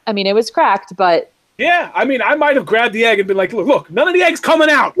frustrated. I mean, it was cracked, but. Yeah, I mean, I might have grabbed the egg and been like, look, none of the egg's coming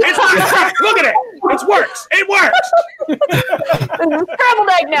out. It's not cracked. Look at it. It works. It works. Scrambled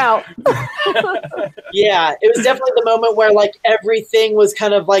egg now. Yeah, it was definitely the moment where like everything was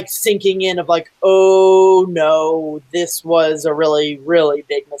kind of like sinking in of like, oh no, this was a really, really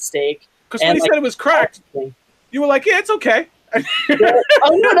big mistake. Because when he said it was cracked, you were like, yeah, it's okay. Oh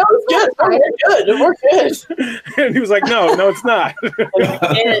no, it's good. We're good. And he was like, no, it's not. You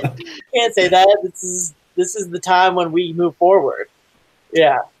can't say that. This is the time when we move forward.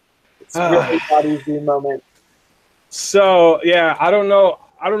 Yeah, it's really not easy moment. So yeah, I don't know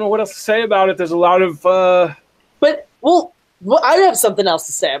what else to say about it. There's a lot of. But well, I have something else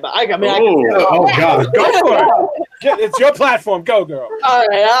to say about. God, go for it. It's your platform. Go, girl. All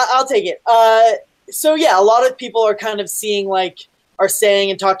right, I'll take it. So yeah, a lot of people are kind of are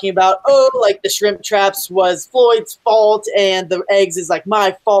saying and talking about, like the shrimp traps was Floyd's fault and the eggs is like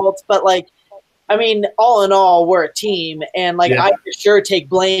my fault. But like, I mean, all in all, we're a team, and like I for sure take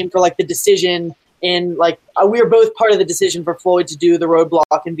blame for like the decision. And like, we were both part of the decision for Floyd to do the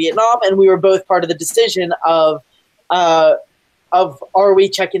roadblock in Vietnam, and we were both part of the decision of of are we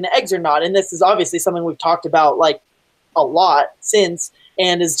checking the eggs or not? And this is obviously something we've talked about like a lot since,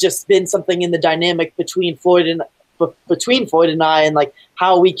 and has just been something in the dynamic between Floyd and I, and like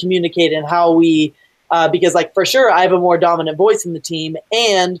how we communicate and how we, because like for sure I have a more dominant voice in the team,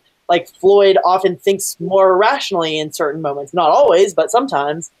 and like Floyd often thinks more rationally in certain moments, not always, but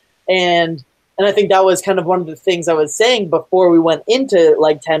sometimes. And I think that was kind of one of the things I was saying before we went into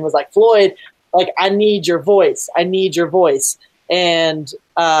Leg 10 was like, Floyd, like, I need your voice. And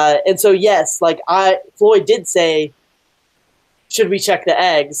so, yes, like Floyd did say, should we check the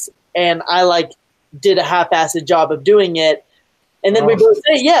eggs? And I like did a half-assed job of doing it. And then we both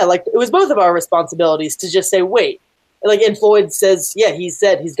say, yeah, like it was both of our responsibilities to just say, wait. Like, and Floyd says, yeah, he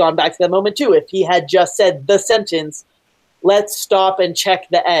said he's gone back to that moment too. If he had just said the sentence, let's stop and check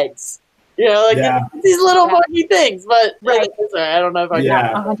the eggs. You know, like these little funky things, but right. I don't know if I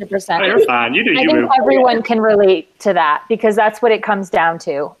can. 100%. You're fine. You do. I think everyone can relate to that, because that's what it comes down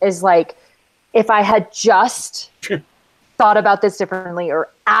to is like, if I had just thought about this differently or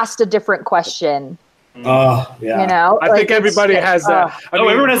asked a different question, you know, I think everybody has that.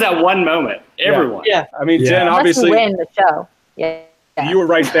 Everyone has that one moment. Everyone. Yeah. I mean, Jen, obviously win the show. Yeah. You were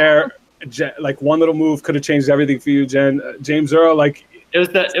right there. Jen, like one little move could have changed everything for you, Jen. James Earl, like. It was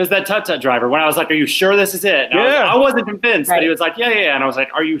that tut-tut driver when I was like, are you sure this is it? And I wasn't convinced, but he was like, yeah. And I was like,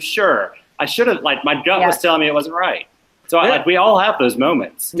 are you sure? I should have, like, my gut was telling me it wasn't right. So like, we all have those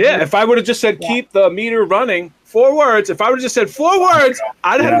moments. Yeah. If I would have just said, keep the meter running, 4 words. If I would have just said 4 words,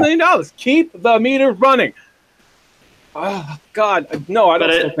 I'd have $1 million. Keep the meter running. Oh God. No, I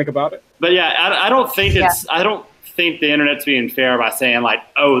don't still think about it. But I don't think I don't think the internet's being fair by saying like,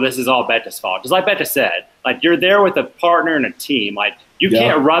 oh, this is all Betta's fault. Just like Betta said, like you're there with a partner and a team. Like you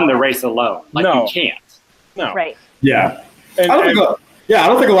can't run the race alone. Like you can't. No. Right. Yeah. I don't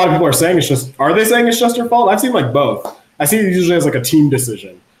think a lot of people are saying are they saying it's just your fault? I've seen like both. I see it usually as like a team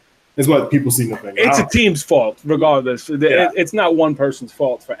decision is what people seem to think. It's a team's fault regardless. It's not one person's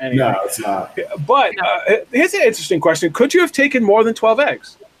fault for anything. No, it's not. But here's an interesting question. Could you have taken more than 12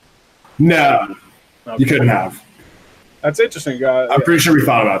 eggs? No, you couldn't have. That's interesting. I'm pretty sure we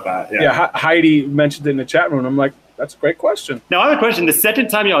thought about that. Yeah, Heidi mentioned it in the chat room. I'm like, that's a great question. Now, I have a question. The second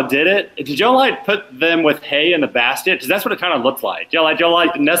time y'all did it, did y'all like put them with hay in the basket? Because that's what it kind of looked like. Y'all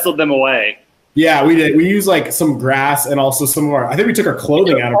like nestled them away. Yeah, we did. We used like some grass and also some of I think we took our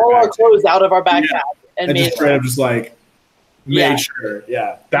clothing out of all our clothes out of our backpack and just straight up just like made sure.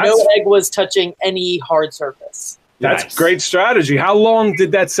 Yeah, no egg was touching any hard surface. That's great strategy. How long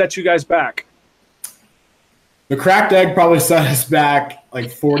did that set you guys back? The cracked egg probably set us back like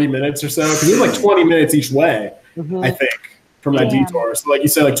 40 minutes or so, because it was like 20 minutes each way, I think, from that detour. So like you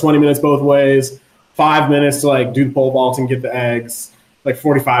said, like 20 minutes both ways, 5 minutes to like do the pole vault and get the eggs, like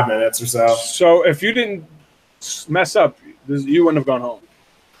 45 minutes or so. So if you didn't mess up, you wouldn't have gone home.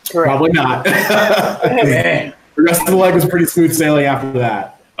 Correct. Probably not. The rest of the leg was pretty smooth sailing after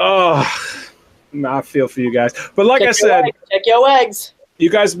that. Oh, I feel for you guys. But like I said, check your eggs. You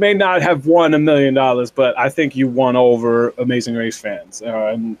guys may not have won $1 million, but I think you won over Amazing Race fans.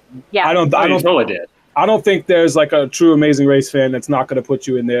 I don't think there's like a true Amazing Race fan that's not going to put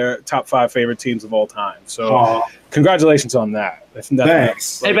you in their top 5 favorite teams of all time. So, congratulations on that.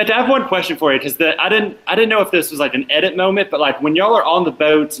 Thanks. Hey, but I have one question for you, because I didn't know if this was like an edit moment, but like when y'all are on the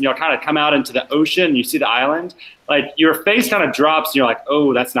boats and y'all kind of come out into the ocean and you see the island, like your face kind of drops and you're like,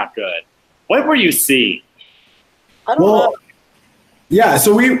 oh, that's not good. What were you seeing? I don't know. Yeah,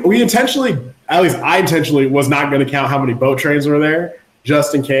 so we intentionally, at least I intentionally, was not going to count how many boat trains were there,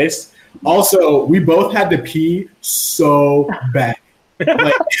 just in case. Also, we both had to pee so bad.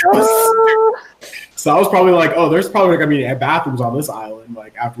 Like, so I was probably like, oh, there's probably going to be bathrooms on this island,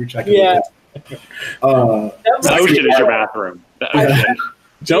 like after we check in. Yeah. The ocean is your bathroom.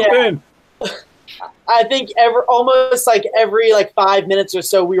 Jump in. I think almost like every 5 minutes or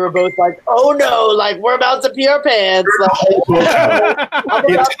so, we were both like, "Oh no! Like we're about to pee our pants." The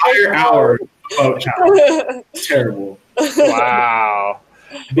entire hour boat challenge. It's terrible. Wow.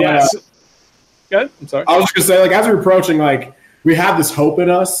 Yes. Good. I'm sorry. I was just gonna say, like, as we were approaching, like, we had this hope in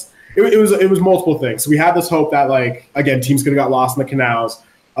us. It was multiple things. So we had this hope that, like, again, teams could have got lost in the canals.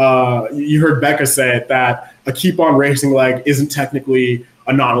 You heard Becca say it, that a keep on racing leg isn't technically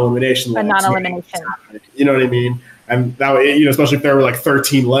a non-elimination leg. You know what I mean? And that would, especially if there were like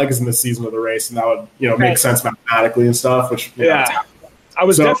 13 legs in the season of the race, and that would, make sense mathematically and stuff, which, I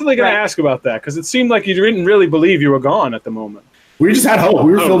was definitely going to ask about that, because it seemed like you didn't really believe you were gone at the moment. We just had hope.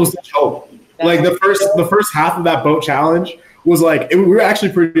 We were filled with such hope. Like the first half of that boat challenge was like, we were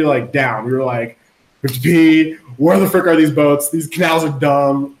actually pretty like down. We were like, we have to pee. Where the frick are these boats? These canals are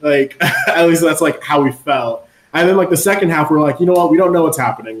dumb. Like, at least that's like how we felt. And then like the second half, we're like, you know what? We don't know what's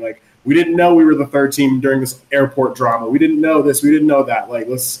happening. Like we didn't know we were the third team during this airport drama. We didn't know this. We didn't know that. Like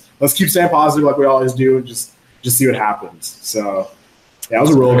let's keep staying positive like we always do and just see what happens. So yeah, it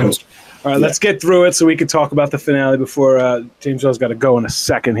was a roller coaster. All right, let's get through it so we can talk about the finale before James Earl's got to go in a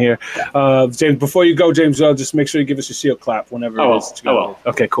second here. James, before you go, James Earl, just make sure you give us your seal clap whenever it is.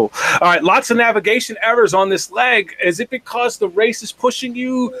 Okay, cool. All right, lots of navigation errors on this leg. Is it because the race is pushing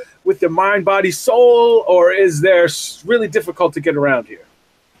you with your mind, body, soul, or is there really difficult to get around here?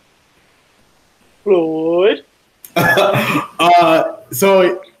 Floyd?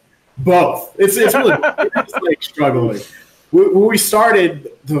 So both. It's really it's like struggling. When we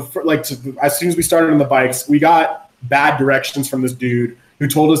started, as soon as we started on the bikes, we got bad directions from this dude who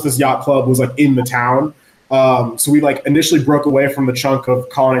told us this yacht club was like in the town. So we like initially broke away from the chunk of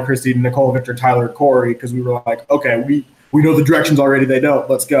Colin and Christy, Nicole, Victor, Tyler, and Corey because we were like, okay, we know the directions already. They don't.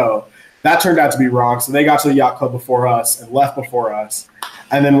 Let's go. That turned out to be wrong. So they got to the yacht club before us and left before us.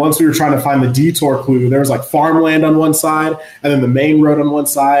 And then once we were trying to find the detour clue, there was like farmland on one side and then the main road on one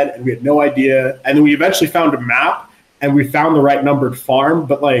side, and we had no idea. And then we eventually found a map. And we found the right numbered farm,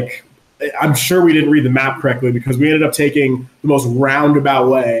 but like, I'm sure we didn't read the map correctly because we ended up taking the most roundabout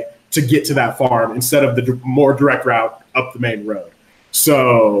way to get to that farm instead of the more direct route up the main road.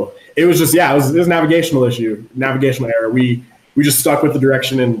 So it was just, it was a navigational issue, navigational error. We just stuck with the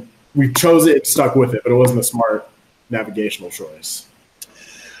direction and we chose it, stuck with it, but it wasn't a smart navigational choice.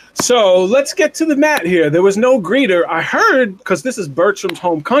 So let's get to the mat here. There was no greeter. I heard, because this is Bertram's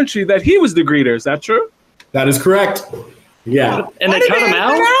home country, that he was the greeter. Is that true? That is correct. Yeah. And they cut him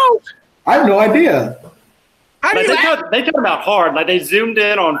out? I have no idea. They cut him out hard. Like they zoomed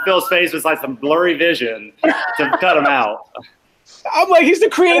in on Phil's face with like some blurry vision to cut him out. I'm like, he's the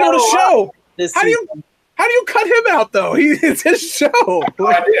creator of the show. How do you cut him out though? It's his show. No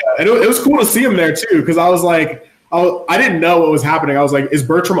idea. And it was cool to see him there too, because I was like, I didn't know what was happening. I was like, is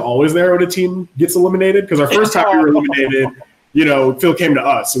Bertram always there when a team gets eliminated? Because our first time we were eliminated, Phil came to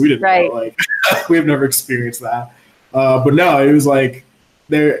us, so we didn't know. Like, we've never experienced that. But no, it was like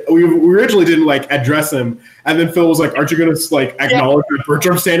we originally didn't like address him, and then Phil was like, "Aren't you gonna like acknowledge that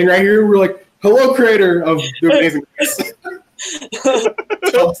Bertram's standing right here?" We're like, "Hello, creator of the amazing."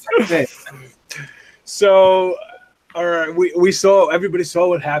 So, all right, everybody saw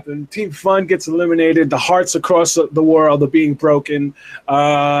what happened. Team Fun gets eliminated. The hearts across the world are being broken.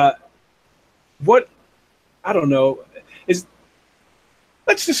 I don't know.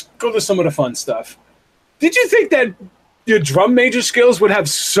 Let's just go to some of the fun stuff. Did you think that your drum major skills would have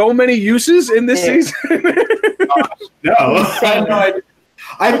so many uses in this season? No. I have no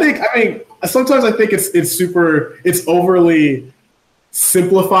idea. Sometimes I think it's overly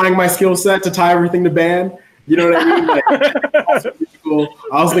simplifying my skill set to tie everything to band. You know what I mean? Like,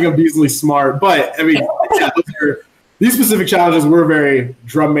 I was thinking I'm easily smart, but I mean, these specific challenges were very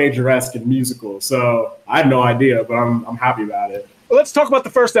drum major-esque and musical. So I had no idea, but I'm happy about it. Well, let's talk about the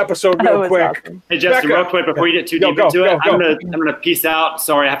first episode real quick. Awesome. Hey, Justin, real quick before you get too deep into it, I'm gonna peace out.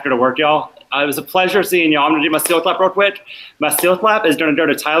 Sorry, I have to go to work, y'all. It was a pleasure seeing y'all. I'm gonna do my seal clap real quick. My seal clap is gonna go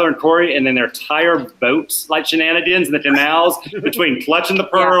to Tyler and Corey, and then their entire boats like shenanigans in the canals between clutching the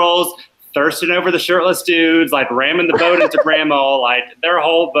pearls, thirsting over the shirtless dudes, like ramming the boat into grandma. Like their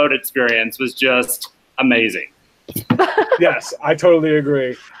whole boat experience was just amazing. Yes, I totally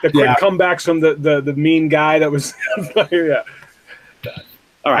agree. The quick comebacks from the mean guy that was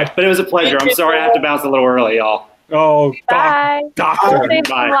All right, but it was a pleasure. I'm sorry I have to bounce a little early, y'all. Oh, bye. Doctor. Save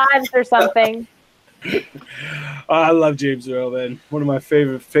some lives or something. I love James Earl, man. One of my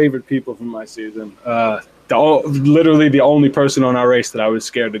favorite people from my season. Literally the only person on our race that I was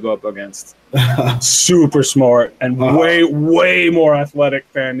scared to go up against. Super smart and way more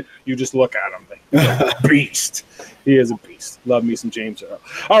athletic than you just look at him. He's a beast. He is a beast. Love me some James Earl.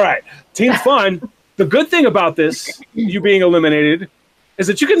 All right, Team Fun. The good thing about this, you being eliminated, is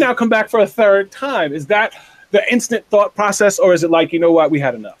that you can now come back for a third time. Is that the instant thought process, or is it like, you know what, we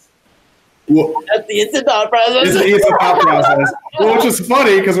had enough? Well, that's the instant thought process. It's the instant thought process. Well, which is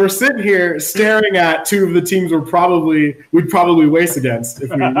funny because we're sitting here staring at two of the teams we'd probably race against if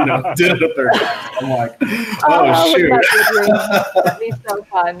we did it a third time. I'm like, oh shoot. That'd be so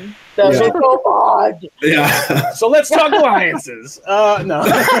fun. That'd be so fun. Yeah. So let's talk alliances. No.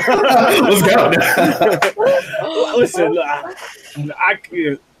 Let's go. Listen,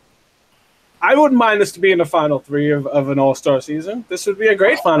 I wouldn't mind this to be in the final three of an all-star season. This would be a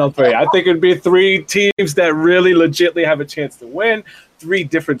great final three. I think it would be three teams that really legitimately have a chance to win, three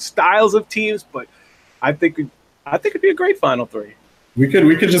different styles of teams, but I think it'd be a great final three. We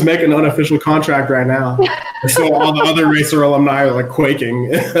could just make an unofficial contract right now. So all the other racer alumni are like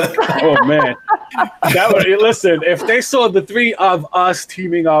quaking. Oh man. Listen, if they saw the three of us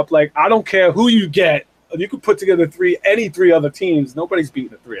teaming up, like, I don't care who you get. You could put together any three other teams. Nobody's beating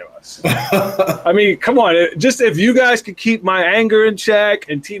the three of us. I mean, come on. Just if you guys could keep my anger in check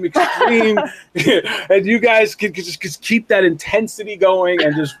and Team Extreme, and you guys could just keep that intensity going,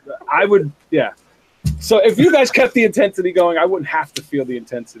 and I would. So if you guys kept the intensity going, I wouldn't have to feel the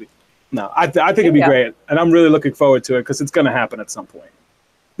intensity. No, I think it'd be great, and I'm really looking forward to it because it's going to happen at some point.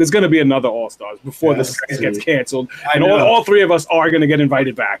 There's going to be another All-Stars before this gets canceled. And all three of us are going to get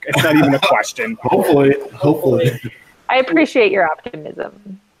invited back. It's not even a question. Hopefully. I appreciate your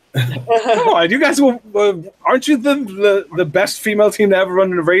optimism. Come on, you guys aren't you the best female team to ever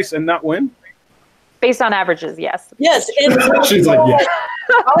run in a race and not win? Based on averages, yes. Yes. She's like, yeah.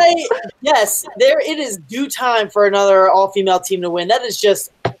 Yes, it is due time for another all-female team to win. That is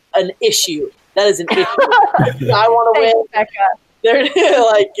just an issue. That is an issue. I want to win. Becca. They're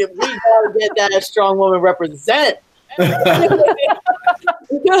like, we gotta get that strong woman represent.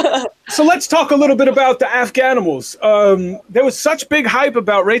 So let's talk a little bit about the Afghanimals. There was such big hype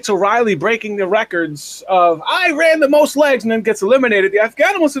about Rachel Riley breaking the records of I ran the most legs and then gets eliminated. The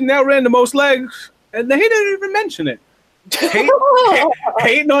Afghanimals have now ran the most legs, and they didn't even mention it.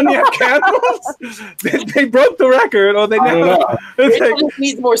 Hating on the Afghanimals? They broke the record, or they never. Rachel just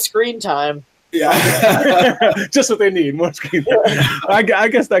needs more screen time. Yeah, just what they need, more screen time. I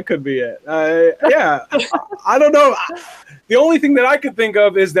guess that could be it. I don't know. The only thing that I could think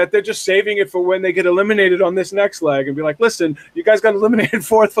of is that they're just saving it for when they get eliminated on this next leg and be like, listen, you guys got eliminated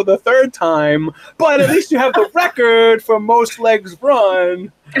fourth for the third time, but at least you have the record for most legs run.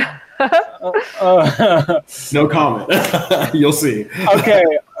 No comment. You'll see. Okay.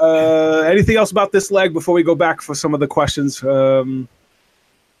 Anything else about this leg before we go back for some of the questions?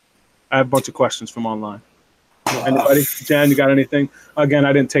 I have a bunch of questions from online. Anybody? Jan, you got anything? Again,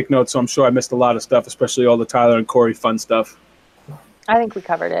 I didn't take notes, so I'm sure I missed a lot of stuff, especially all the Tyler and Corey fun stuff. I think we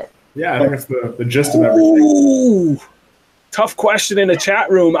covered it. Yeah, I think that's the gist of everything. Ooh, tough question in the chat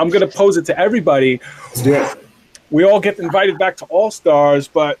room. I'm going to pose it to everybody. Let's do it. We all get invited back to All-Stars,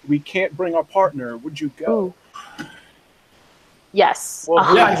 but we can't bring our partner. Would you go? Ooh. Yes, well,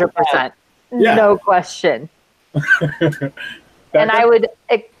 100%. Yeah. No question. And I would...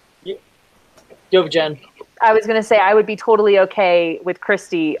 Go, Jen. I was going to say I would be totally okay with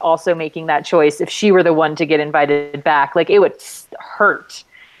Christy also making that choice if she were the one to get invited back. Like, it would hurt.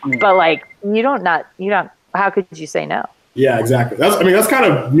 But, like, you don't, how could you say no? Yeah, exactly. That's kind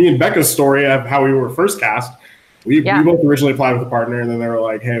of me and Becca's story of how we were first cast. We both originally applied with a partner, and then they were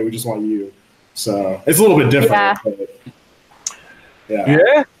like, hey, we just want you. So it's a little bit different. Yeah. But,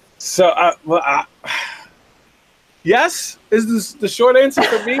 yeah. So, yes is the short answer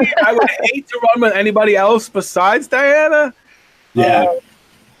for me. I would hate to run with anybody else besides Diana. Yeah.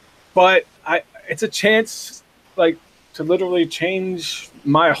 But it's a chance, like, to literally change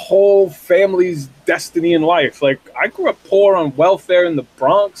my whole family's destiny in life. Like, I grew up poor on welfare in the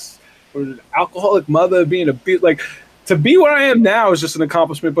Bronx, with an alcoholic mother, being like, to be where I am now is just an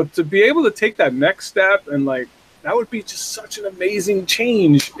accomplishment, but to be able to take that next step and, like, that would be just such an amazing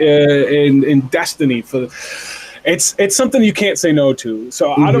change in destiny for. It's something you can't say no to.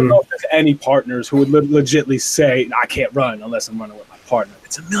 So I don't know if there's any partners who would legitly say, I can't run unless I'm running with my partner.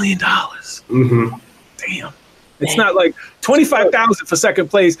 It's $1 million. Mm-hmm. Damn. It's not like $25,000 for second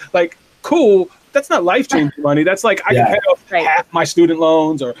place. Like, cool. That's not life-changing money. That's like I can pay off half my student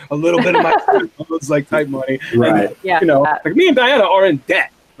loans or a little bit of my student loans, like, type money. Right. And, like, me and Diana are in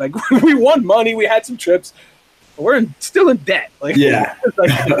debt. Like, we won money. We had some trips. But we're still in debt. Like,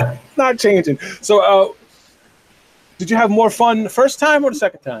 it's not changing. So, did you have more fun the first time or the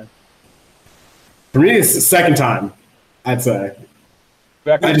second time? For me, it's the second time, I'd say.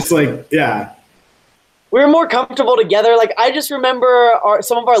 I just we were more comfortable together. Like, I just remember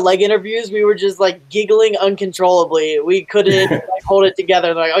some of our leg interviews, we were just, like, giggling uncontrollably. We couldn't like, hold it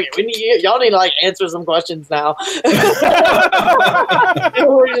together. Like, okay, y'all need to, like, answer some questions now. And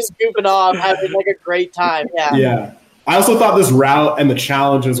we're just goofing off, having, like, a great time. Yeah. I also thought this route and the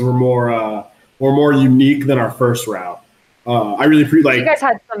challenges were more unique than our first route. I really like. You guys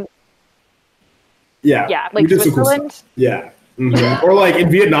had some. Yeah, like Switzerland. Cool, yeah, or like in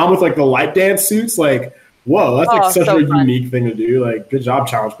Vietnam with like the light dance suits. Like, whoa, that's like such a unique thing to do. Like, good job,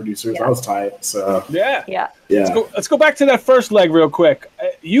 challenge producers. That was tight. So yeah. Let's go back to that first leg real quick.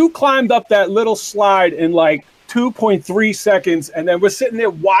 You climbed up that little slide in like 2.3 seconds, and then we're sitting there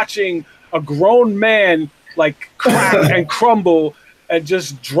watching a grown man like crack and crumble and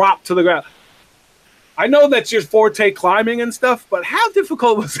just drop to the ground. I know that's your forte, climbing and stuff, but how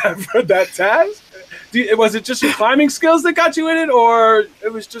difficult was that for that task? Was it just your climbing skills that got you in it, or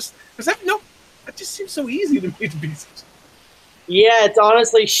it was just That just seems so easy to me to be. Yeah, it's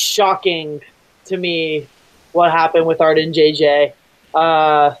honestly shocking to me what happened with Arden JJ.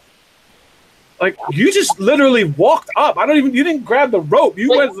 Like, you just literally walked up. You didn't grab the rope. You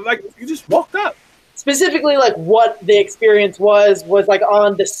just walked up. Specifically, like, what the experience was like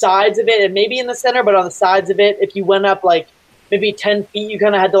on the sides of it, and maybe in the center, but on the sides of it, if you went up like maybe 10 feet, you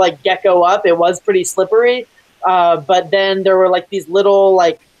kind of had to like gecko up. It was pretty slippery. But then there were like these little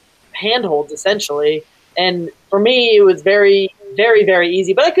like handholds essentially. And for me, it was very, very, very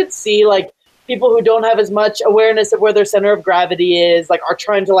easy. But I could see like people who don't have as much awareness of where their center of gravity is, like, are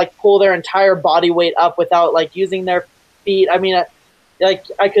trying to like pull their entire body weight up without like using their feet. I mean,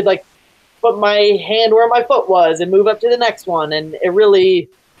 I could like put my hand where my foot was and move up to the next one. And it really,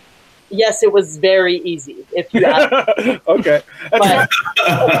 yes, it was very easy. If you ask. Okay. But,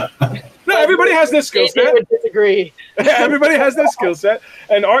 no, everybody has their skill set. I would disagree. Everybody has their skill set.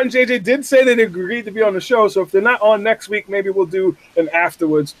 And Art and JJ did say they agreed to be on the show. So if they're not on next week, maybe we'll do an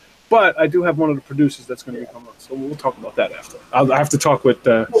afterwards. But I do have one of the producers that's going to be coming on. So we'll talk about that after. I have to talk with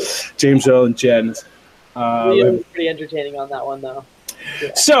James Earl and Jen. It was pretty entertaining on that one, though.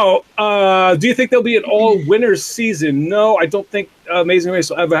 Yeah. So, do you think there'll be an all-winners season? No, I don't think Amazing Race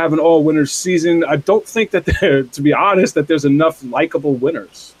will ever have an all-winners season. I don't think that to be honest, that there's enough likable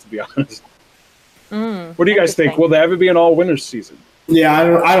winners, to be honest. What do you guys think? Will there ever be an all-winners season? Yeah,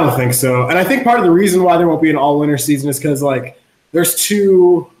 I don't think so. And I think part of the reason why there won't be an all-winners season is because, like, there's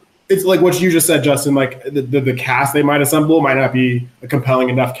two... It's like what you just said, Justin, like the cast they might assemble might not be a compelling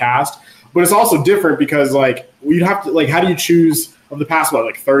enough cast. But it's also different because, like, you'd have to, like, how do you choose of the past,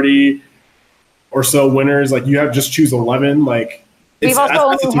 like 30 or so winners? Like, you have just choose 11. Like, we've also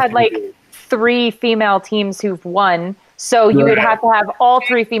only had like 3 female teams who've won. So you would have to have all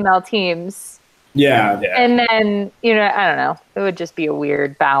 3 female teams. Yeah. And then, I don't know. It would just be a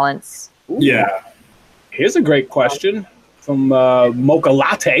weird balance. Yeah. Here's a great question from Mocha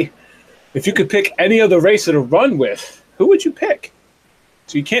Latte. If you could pick any other racer to run with, who would you pick?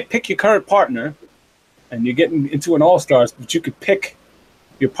 So you can't pick your current partner, and you're getting into an all-stars, but you could pick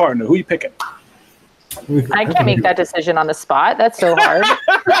your partner. Who are you picking? I can't make that decision on the spot. That's so hard.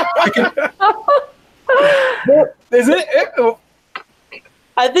 Is it?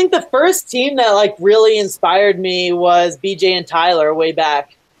 I think the first team that like really inspired me was BJ and Tyler way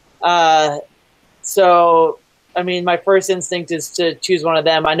back. So, I mean, my first instinct is to choose one of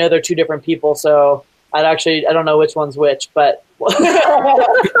them. I know they're 2 different people, so I don't know which one's which, but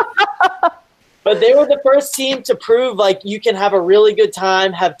but they were the first team to prove like you can have a really good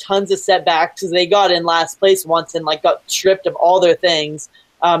time, have tons of setbacks, because they got in last place once and like got stripped of all their things,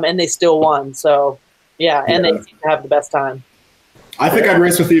 and they still won. So yeah, and they seem to have the best time. I think I'd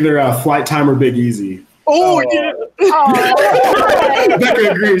race with either Flight Time or Big Easy. Oh yeah.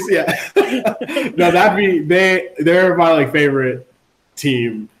 Becca agrees. Yeah. No, they're my like favorite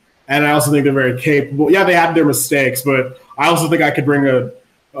team, and I also think they're very capable. Yeah, they had their mistakes, but I also think I could bring a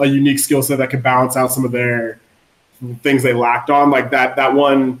unique skill set that could balance out some of their things they lacked on, like that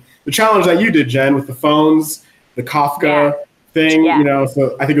one, the challenge that you did, Jen, with the phones, the Kafka thing.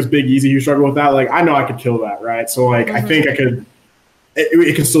 So I think it was Big Easy who struggled with that. Like, I know I could kill that, right? So like, I think I could.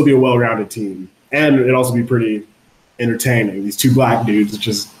 It can still be a well-rounded team. And it'd also be pretty entertaining. These 2 black dudes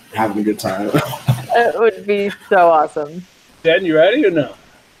just having a good time. It would be so awesome. Jen, you ready or no?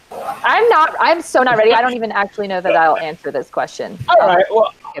 I'm so not ready. I don't even actually know that I'll answer this question. All right.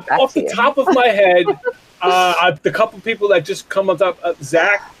 Well, off the top of my head, the couple people that just come up,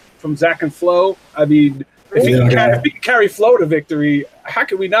 Zach from Zach and Flo. I mean, if he can carry Flo to victory, how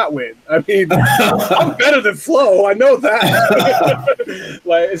can we not win? I mean, I'm better than Flo. I know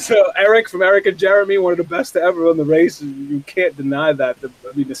that. So Eric from Eric and Jeremy, one of the best to ever run the race. You can't deny that. The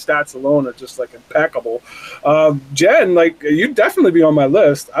stats alone are just like impeccable. Jen, like, you'd definitely be on my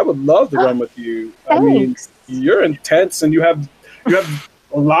list. I would love to run with you. Thanks. I mean, you're intense, and you have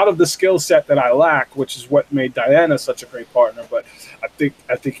a lot of the skill set that I lack, which is what made Diana such a great partner. But I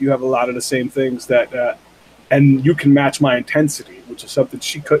think you have a lot of the same things that. And you can match my intensity, which is something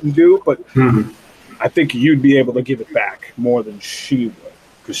she couldn't do. But I think you'd be able to give it back more than she would,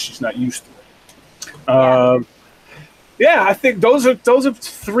 because she's not used to it. I think those are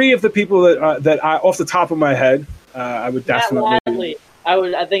 3 of the people that I, off the top of my head, I would definitely.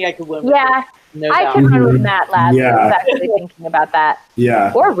 I think I could win. Yeah, I could run with Matt Ladd. Yeah. I was actually thinking about that.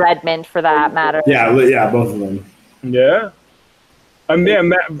 Yeah. Or Redmond, for that matter. Yeah, both of them. Yeah.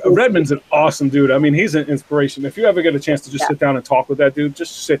 Redmond's an awesome dude. I mean, he's an inspiration. If you ever get a chance to just sit down and talk with that dude,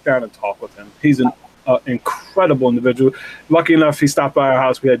 just sit down and talk with him. He's an incredible individual. Lucky enough, he stopped by our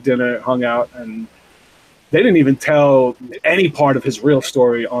house. We had dinner, hung out, and they didn't even tell any part of his real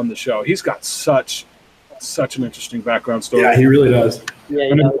story on the show. He's got such an interesting background story. Yeah, he really does.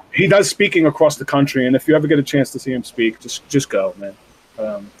 Yeah, he does speaking across the country, and if you ever get a chance to see him speak, just go, man.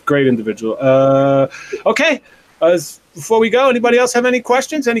 Great individual. Okay. Before we go, anybody else have any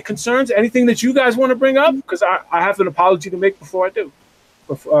questions, any concerns, anything that you guys want to bring up? Because I have an apology to make before I do.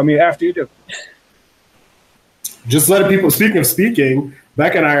 After you do. Just letting people. Speaking of speaking,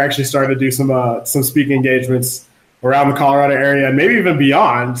 Becca and I are actually starting to do some speaking engagements around the Colorado area and maybe even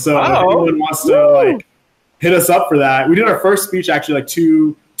beyond. So if anyone wants to hit us up for that, we did our first speech actually like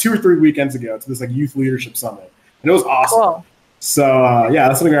two or 3 weekends ago to this like youth leadership summit, and it was awesome. Cool. So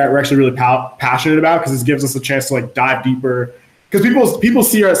that's something that we're actually really passionate about because it gives us a chance to like dive deeper. Because people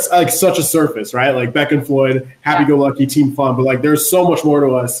see us like such a surface, right? Like Beck and Floyd, happy-go-lucky, team fun, but like there's so much more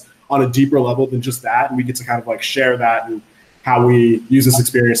to us on a deeper level than just that, and we get to kind of like share that and how we use this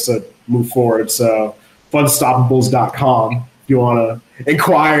experience to move forward. So funstoppables.com if you want to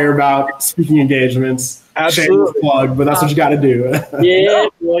inquire about speaking engagements. Absolutely. Plug, but that's what you got to do. Yeah,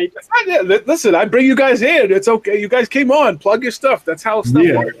 listen, I bring you guys in. It's okay. You guys came on. Plug your stuff. That's how stuff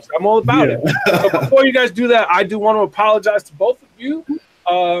works. I'm all about it. So before you guys do that, I do want to apologize to both of you.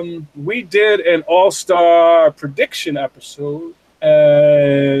 We did an all-star prediction episode,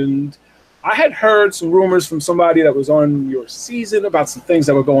 and I had heard some rumors from somebody that was on your season about some things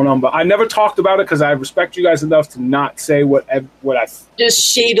that were going on, but I never talked about it because I respect you guys enough to not say what I just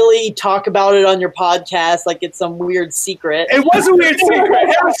shadily talk about it on your podcast like it's some weird secret. It was a weird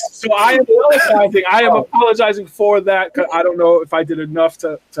secret. So I am apologizing. I am apologizing for that because I don't know if I did enough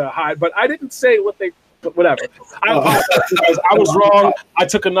to hide, but I didn't say what they. But whatever. I apologize because I was wrong. I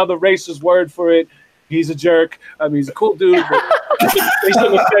took another racer's word for it. He's a jerk. I mean, he's a cool dude. But they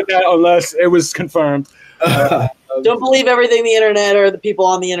shouldn't have said that unless it was confirmed. Don't believe everything the internet or the people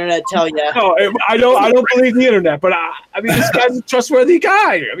on the internet tell you. No, I don't believe the internet. But I mean, this guy's a trustworthy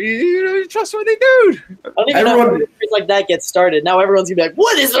guy. I mean, he's a trustworthy dude. I don't even know how rumors like that get started. Now everyone's gonna be like,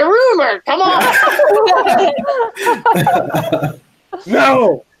 "What is a rumor? Come on!"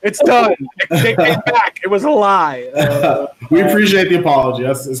 No. It's done. They came back. It was a lie. We appreciate the apology.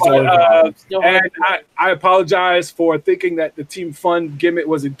 And I apologize for thinking that the Team Fun gimmick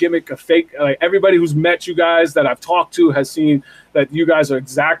was a gimmick, a fake. Like everybody who's met you guys that I've talked to has seen that you guys are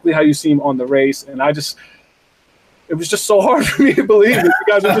exactly how you seem on the race. And it was just so hard for me to believe that you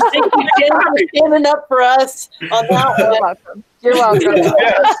guys are just standing up for us on that one. You're welcome.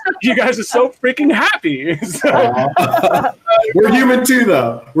 Yes, you guys are so freaking happy. We're human too,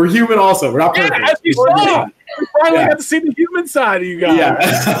 though. We're human also. We're not perfect. As you saw, we finally got to see the human side of you guys.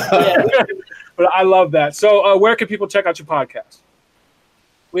 Yeah. But I love that. So where can people check out your podcast?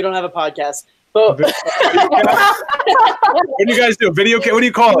 We don't have a podcast. But what do you guys do? What do you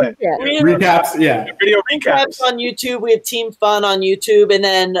call it? Recaps. Yeah. Video recaps on YouTube. We have Team Fun on YouTube, and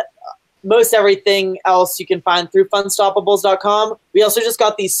then most everything else you can find through funstoppables.com. We also just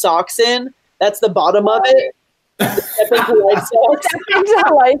got these socks in. That's the bottom of it. Life socks.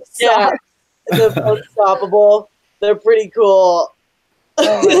 Yeah, the Funstoppable. They're pretty cool.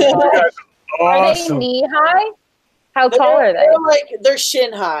 Awesome. Are they knee high? How tall are they? They're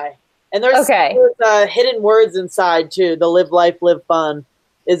shin high. And there's hidden words inside too. The Live Life, Live Fun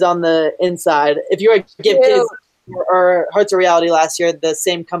is on the inside. If you were Give Kids or Hearts of Reality last year, the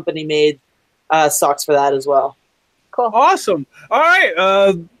same company made socks for that as well. Cool. Awesome. All right.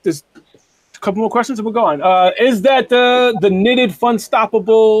 There's a couple more questions and we'll go on. Is that the knitted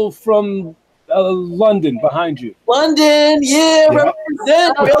Funstoppable from London behind you? London, yeah.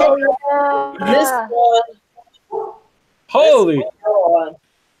 Represent. This one. Holy.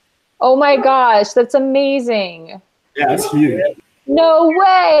 Oh my gosh, that's amazing. Yeah, that's huge. No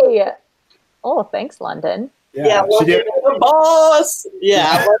way. Oh, thanks, London. Yeah, London's the boss.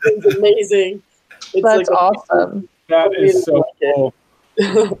 Yeah, London's amazing. It's that's awesome. That is so cool.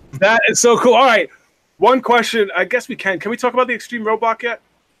 That is so cool. All right. One question. I guess we can. Can we talk about the Extreme Roadblock yet?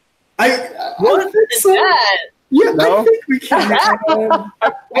 What is that? Yeah, no? I think we can. I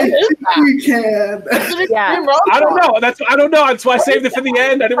think we can. Yeah. I don't know. I don't know. That's why I saved it for the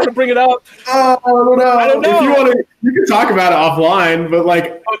end. I didn't want to bring it up. I don't know. If you want to, you can talk about it offline. But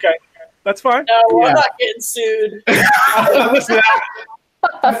like, okay, that's fine. No, I'm not getting sued. Listen,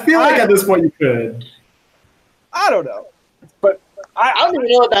 I feel like at this point you could. I don't know, but I don't even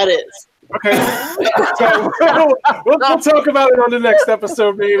know what that is. Okay, so we'll talk about it on the next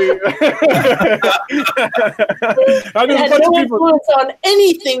episode, maybe. It had no influence on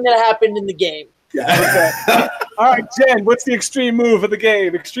anything that happened in the game. Yeah. Okay. All right, Jen, what's the extreme move of the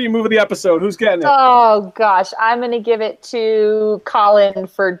game? Extreme move of the episode? Who's getting it? Oh, gosh. I'm going to give it to Colin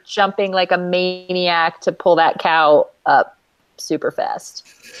for jumping like a maniac to pull that cow up super fast.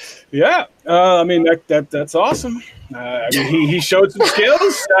 Yeah. I mean, that's awesome. I mean, he showed some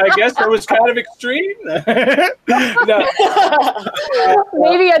skills. I guess that was kind of extreme.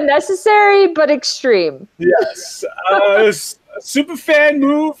 Maybe unnecessary, but extreme. Yes. Super fan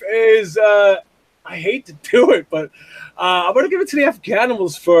move is, I hate to do it, but I'm going to give it to the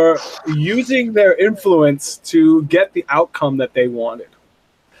Afghanimals for using their influence to get the outcome that they wanted.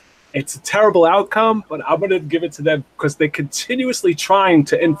 It's a terrible outcome, but I'm going to give it to them because they're continuously trying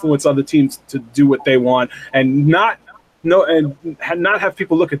to influence other teams to do what they want and not have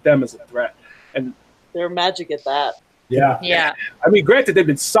people look at them as a threat. And they're magic at that. Yeah. Yeah. I mean, granted, they've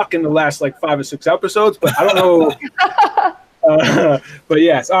been sucking the last like 5 or 6 episodes, but I don't know. But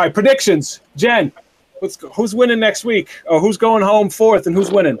yes. All right. Predictions. Jen, who's winning next week? Or who's going home fourth and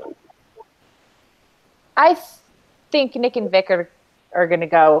who's winning? I think Nick and Vic are going to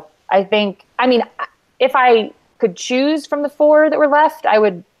go. I mean, if I could choose from the 4 that were left, I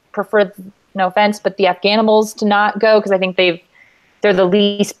would prefer, no offense, but the Afghanimals to not go because I think they're the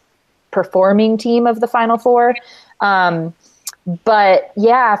least performing team of the final 4. But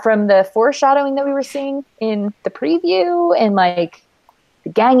yeah, from the foreshadowing that we were seeing in the preview and like the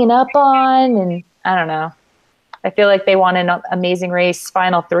ganging up on, and I don't know, I feel like they want an Amazing Race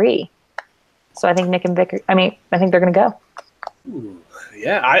final 3. So I think Nick and Vic, I think they're going to go. Ooh,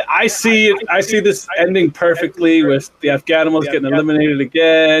 yeah, I see this ending perfectly with the Afghanimals getting eliminated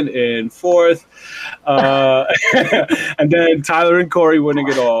again in 4th, and then Tyler and Corey winning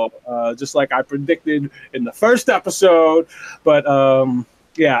it all, just like I predicted in the first episode. But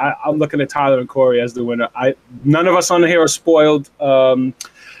yeah, I'm looking at Tyler and Corey as the winner. None of us on here are spoiled.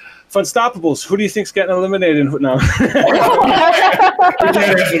 Funstoppables, who do you think's getting eliminated? No.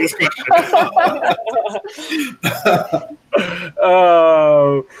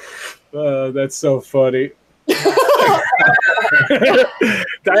 Oh, that's so funny.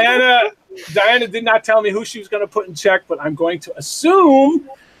 Diana did not tell me who she was going to put in check, but I'm going to assume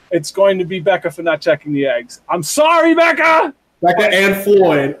it's going to be Becca for not checking the eggs. I'm sorry, Becca. Becca and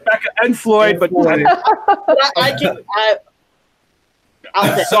Floyd. But I'm sorry,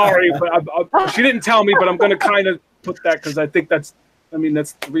 but she didn't tell me, but I'm going to kind of put that because I think that's the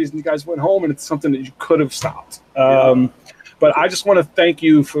reason you guys went home, and it's something that you could have stopped. But I just want to thank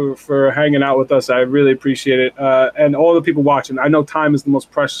you for hanging out with us. I really appreciate it. And all the people watching. I know time is the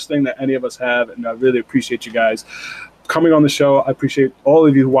most precious thing that any of us have, and I really appreciate you guys coming on the show. I appreciate all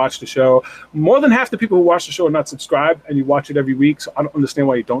of you who watch the show. More than half the people who watch the show are not subscribed, and you watch it every week, so I don't understand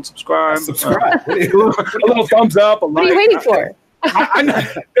why you don't subscribe. Subscribe. A little thumbs up. What are you waiting for? I know.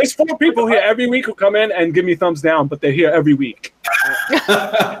 There's 4 people here every week who come in and give me thumbs down, but they're here every week.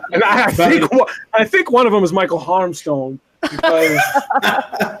 And I think one of them is Michael Harmstone. Because,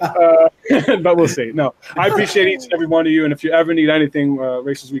 but we'll see. No, I appreciate each and every one of you, and if you ever need anything,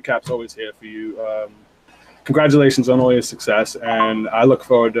 Racers Recap's always here for you. Congratulations on all your success, and I look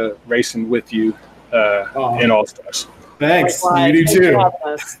forward to racing with you in All Stars. Thanks. You do too.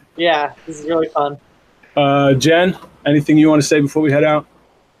 Yeah, this is really fun. Jen, anything you want to say before we head out?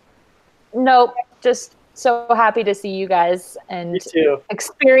 Nope. Just so happy to see you guys and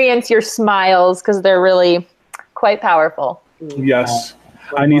experience your smiles because they're really quite powerful. Yes.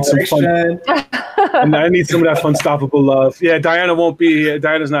 I need some fun. And I need some of that Funstoppable love. Yeah, Diana won't be here.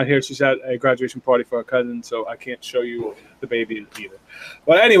 Diana's not here. She's at a graduation party for her cousin, so I can't show you the baby either.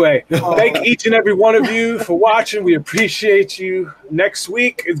 But anyway, thank each and every one of you for watching. We appreciate you. Next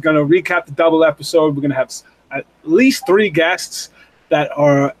week is going to recap the double episode. We're going to have at least 3 guests that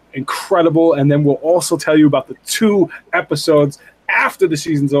are incredible, and then we'll also tell you about the 2 episodes after the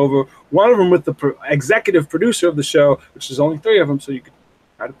season's over. One of them with the executive producer of the show, which is only 3 of them, so you can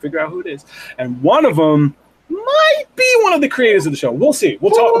try to figure out who it is. And one of them might be one of the creators of the show. We'll see.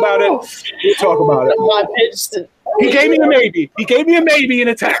 We'll talk about it. He gave me a maybe. He gave me a maybe in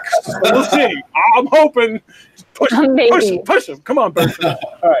a text. So we'll see. I'm hoping. Push him. Come on, Bertrand.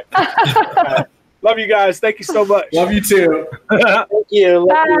 All right. Love you guys. Thank you so much. Love you too. Thank you.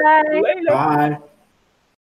 Bye. Later. Bye.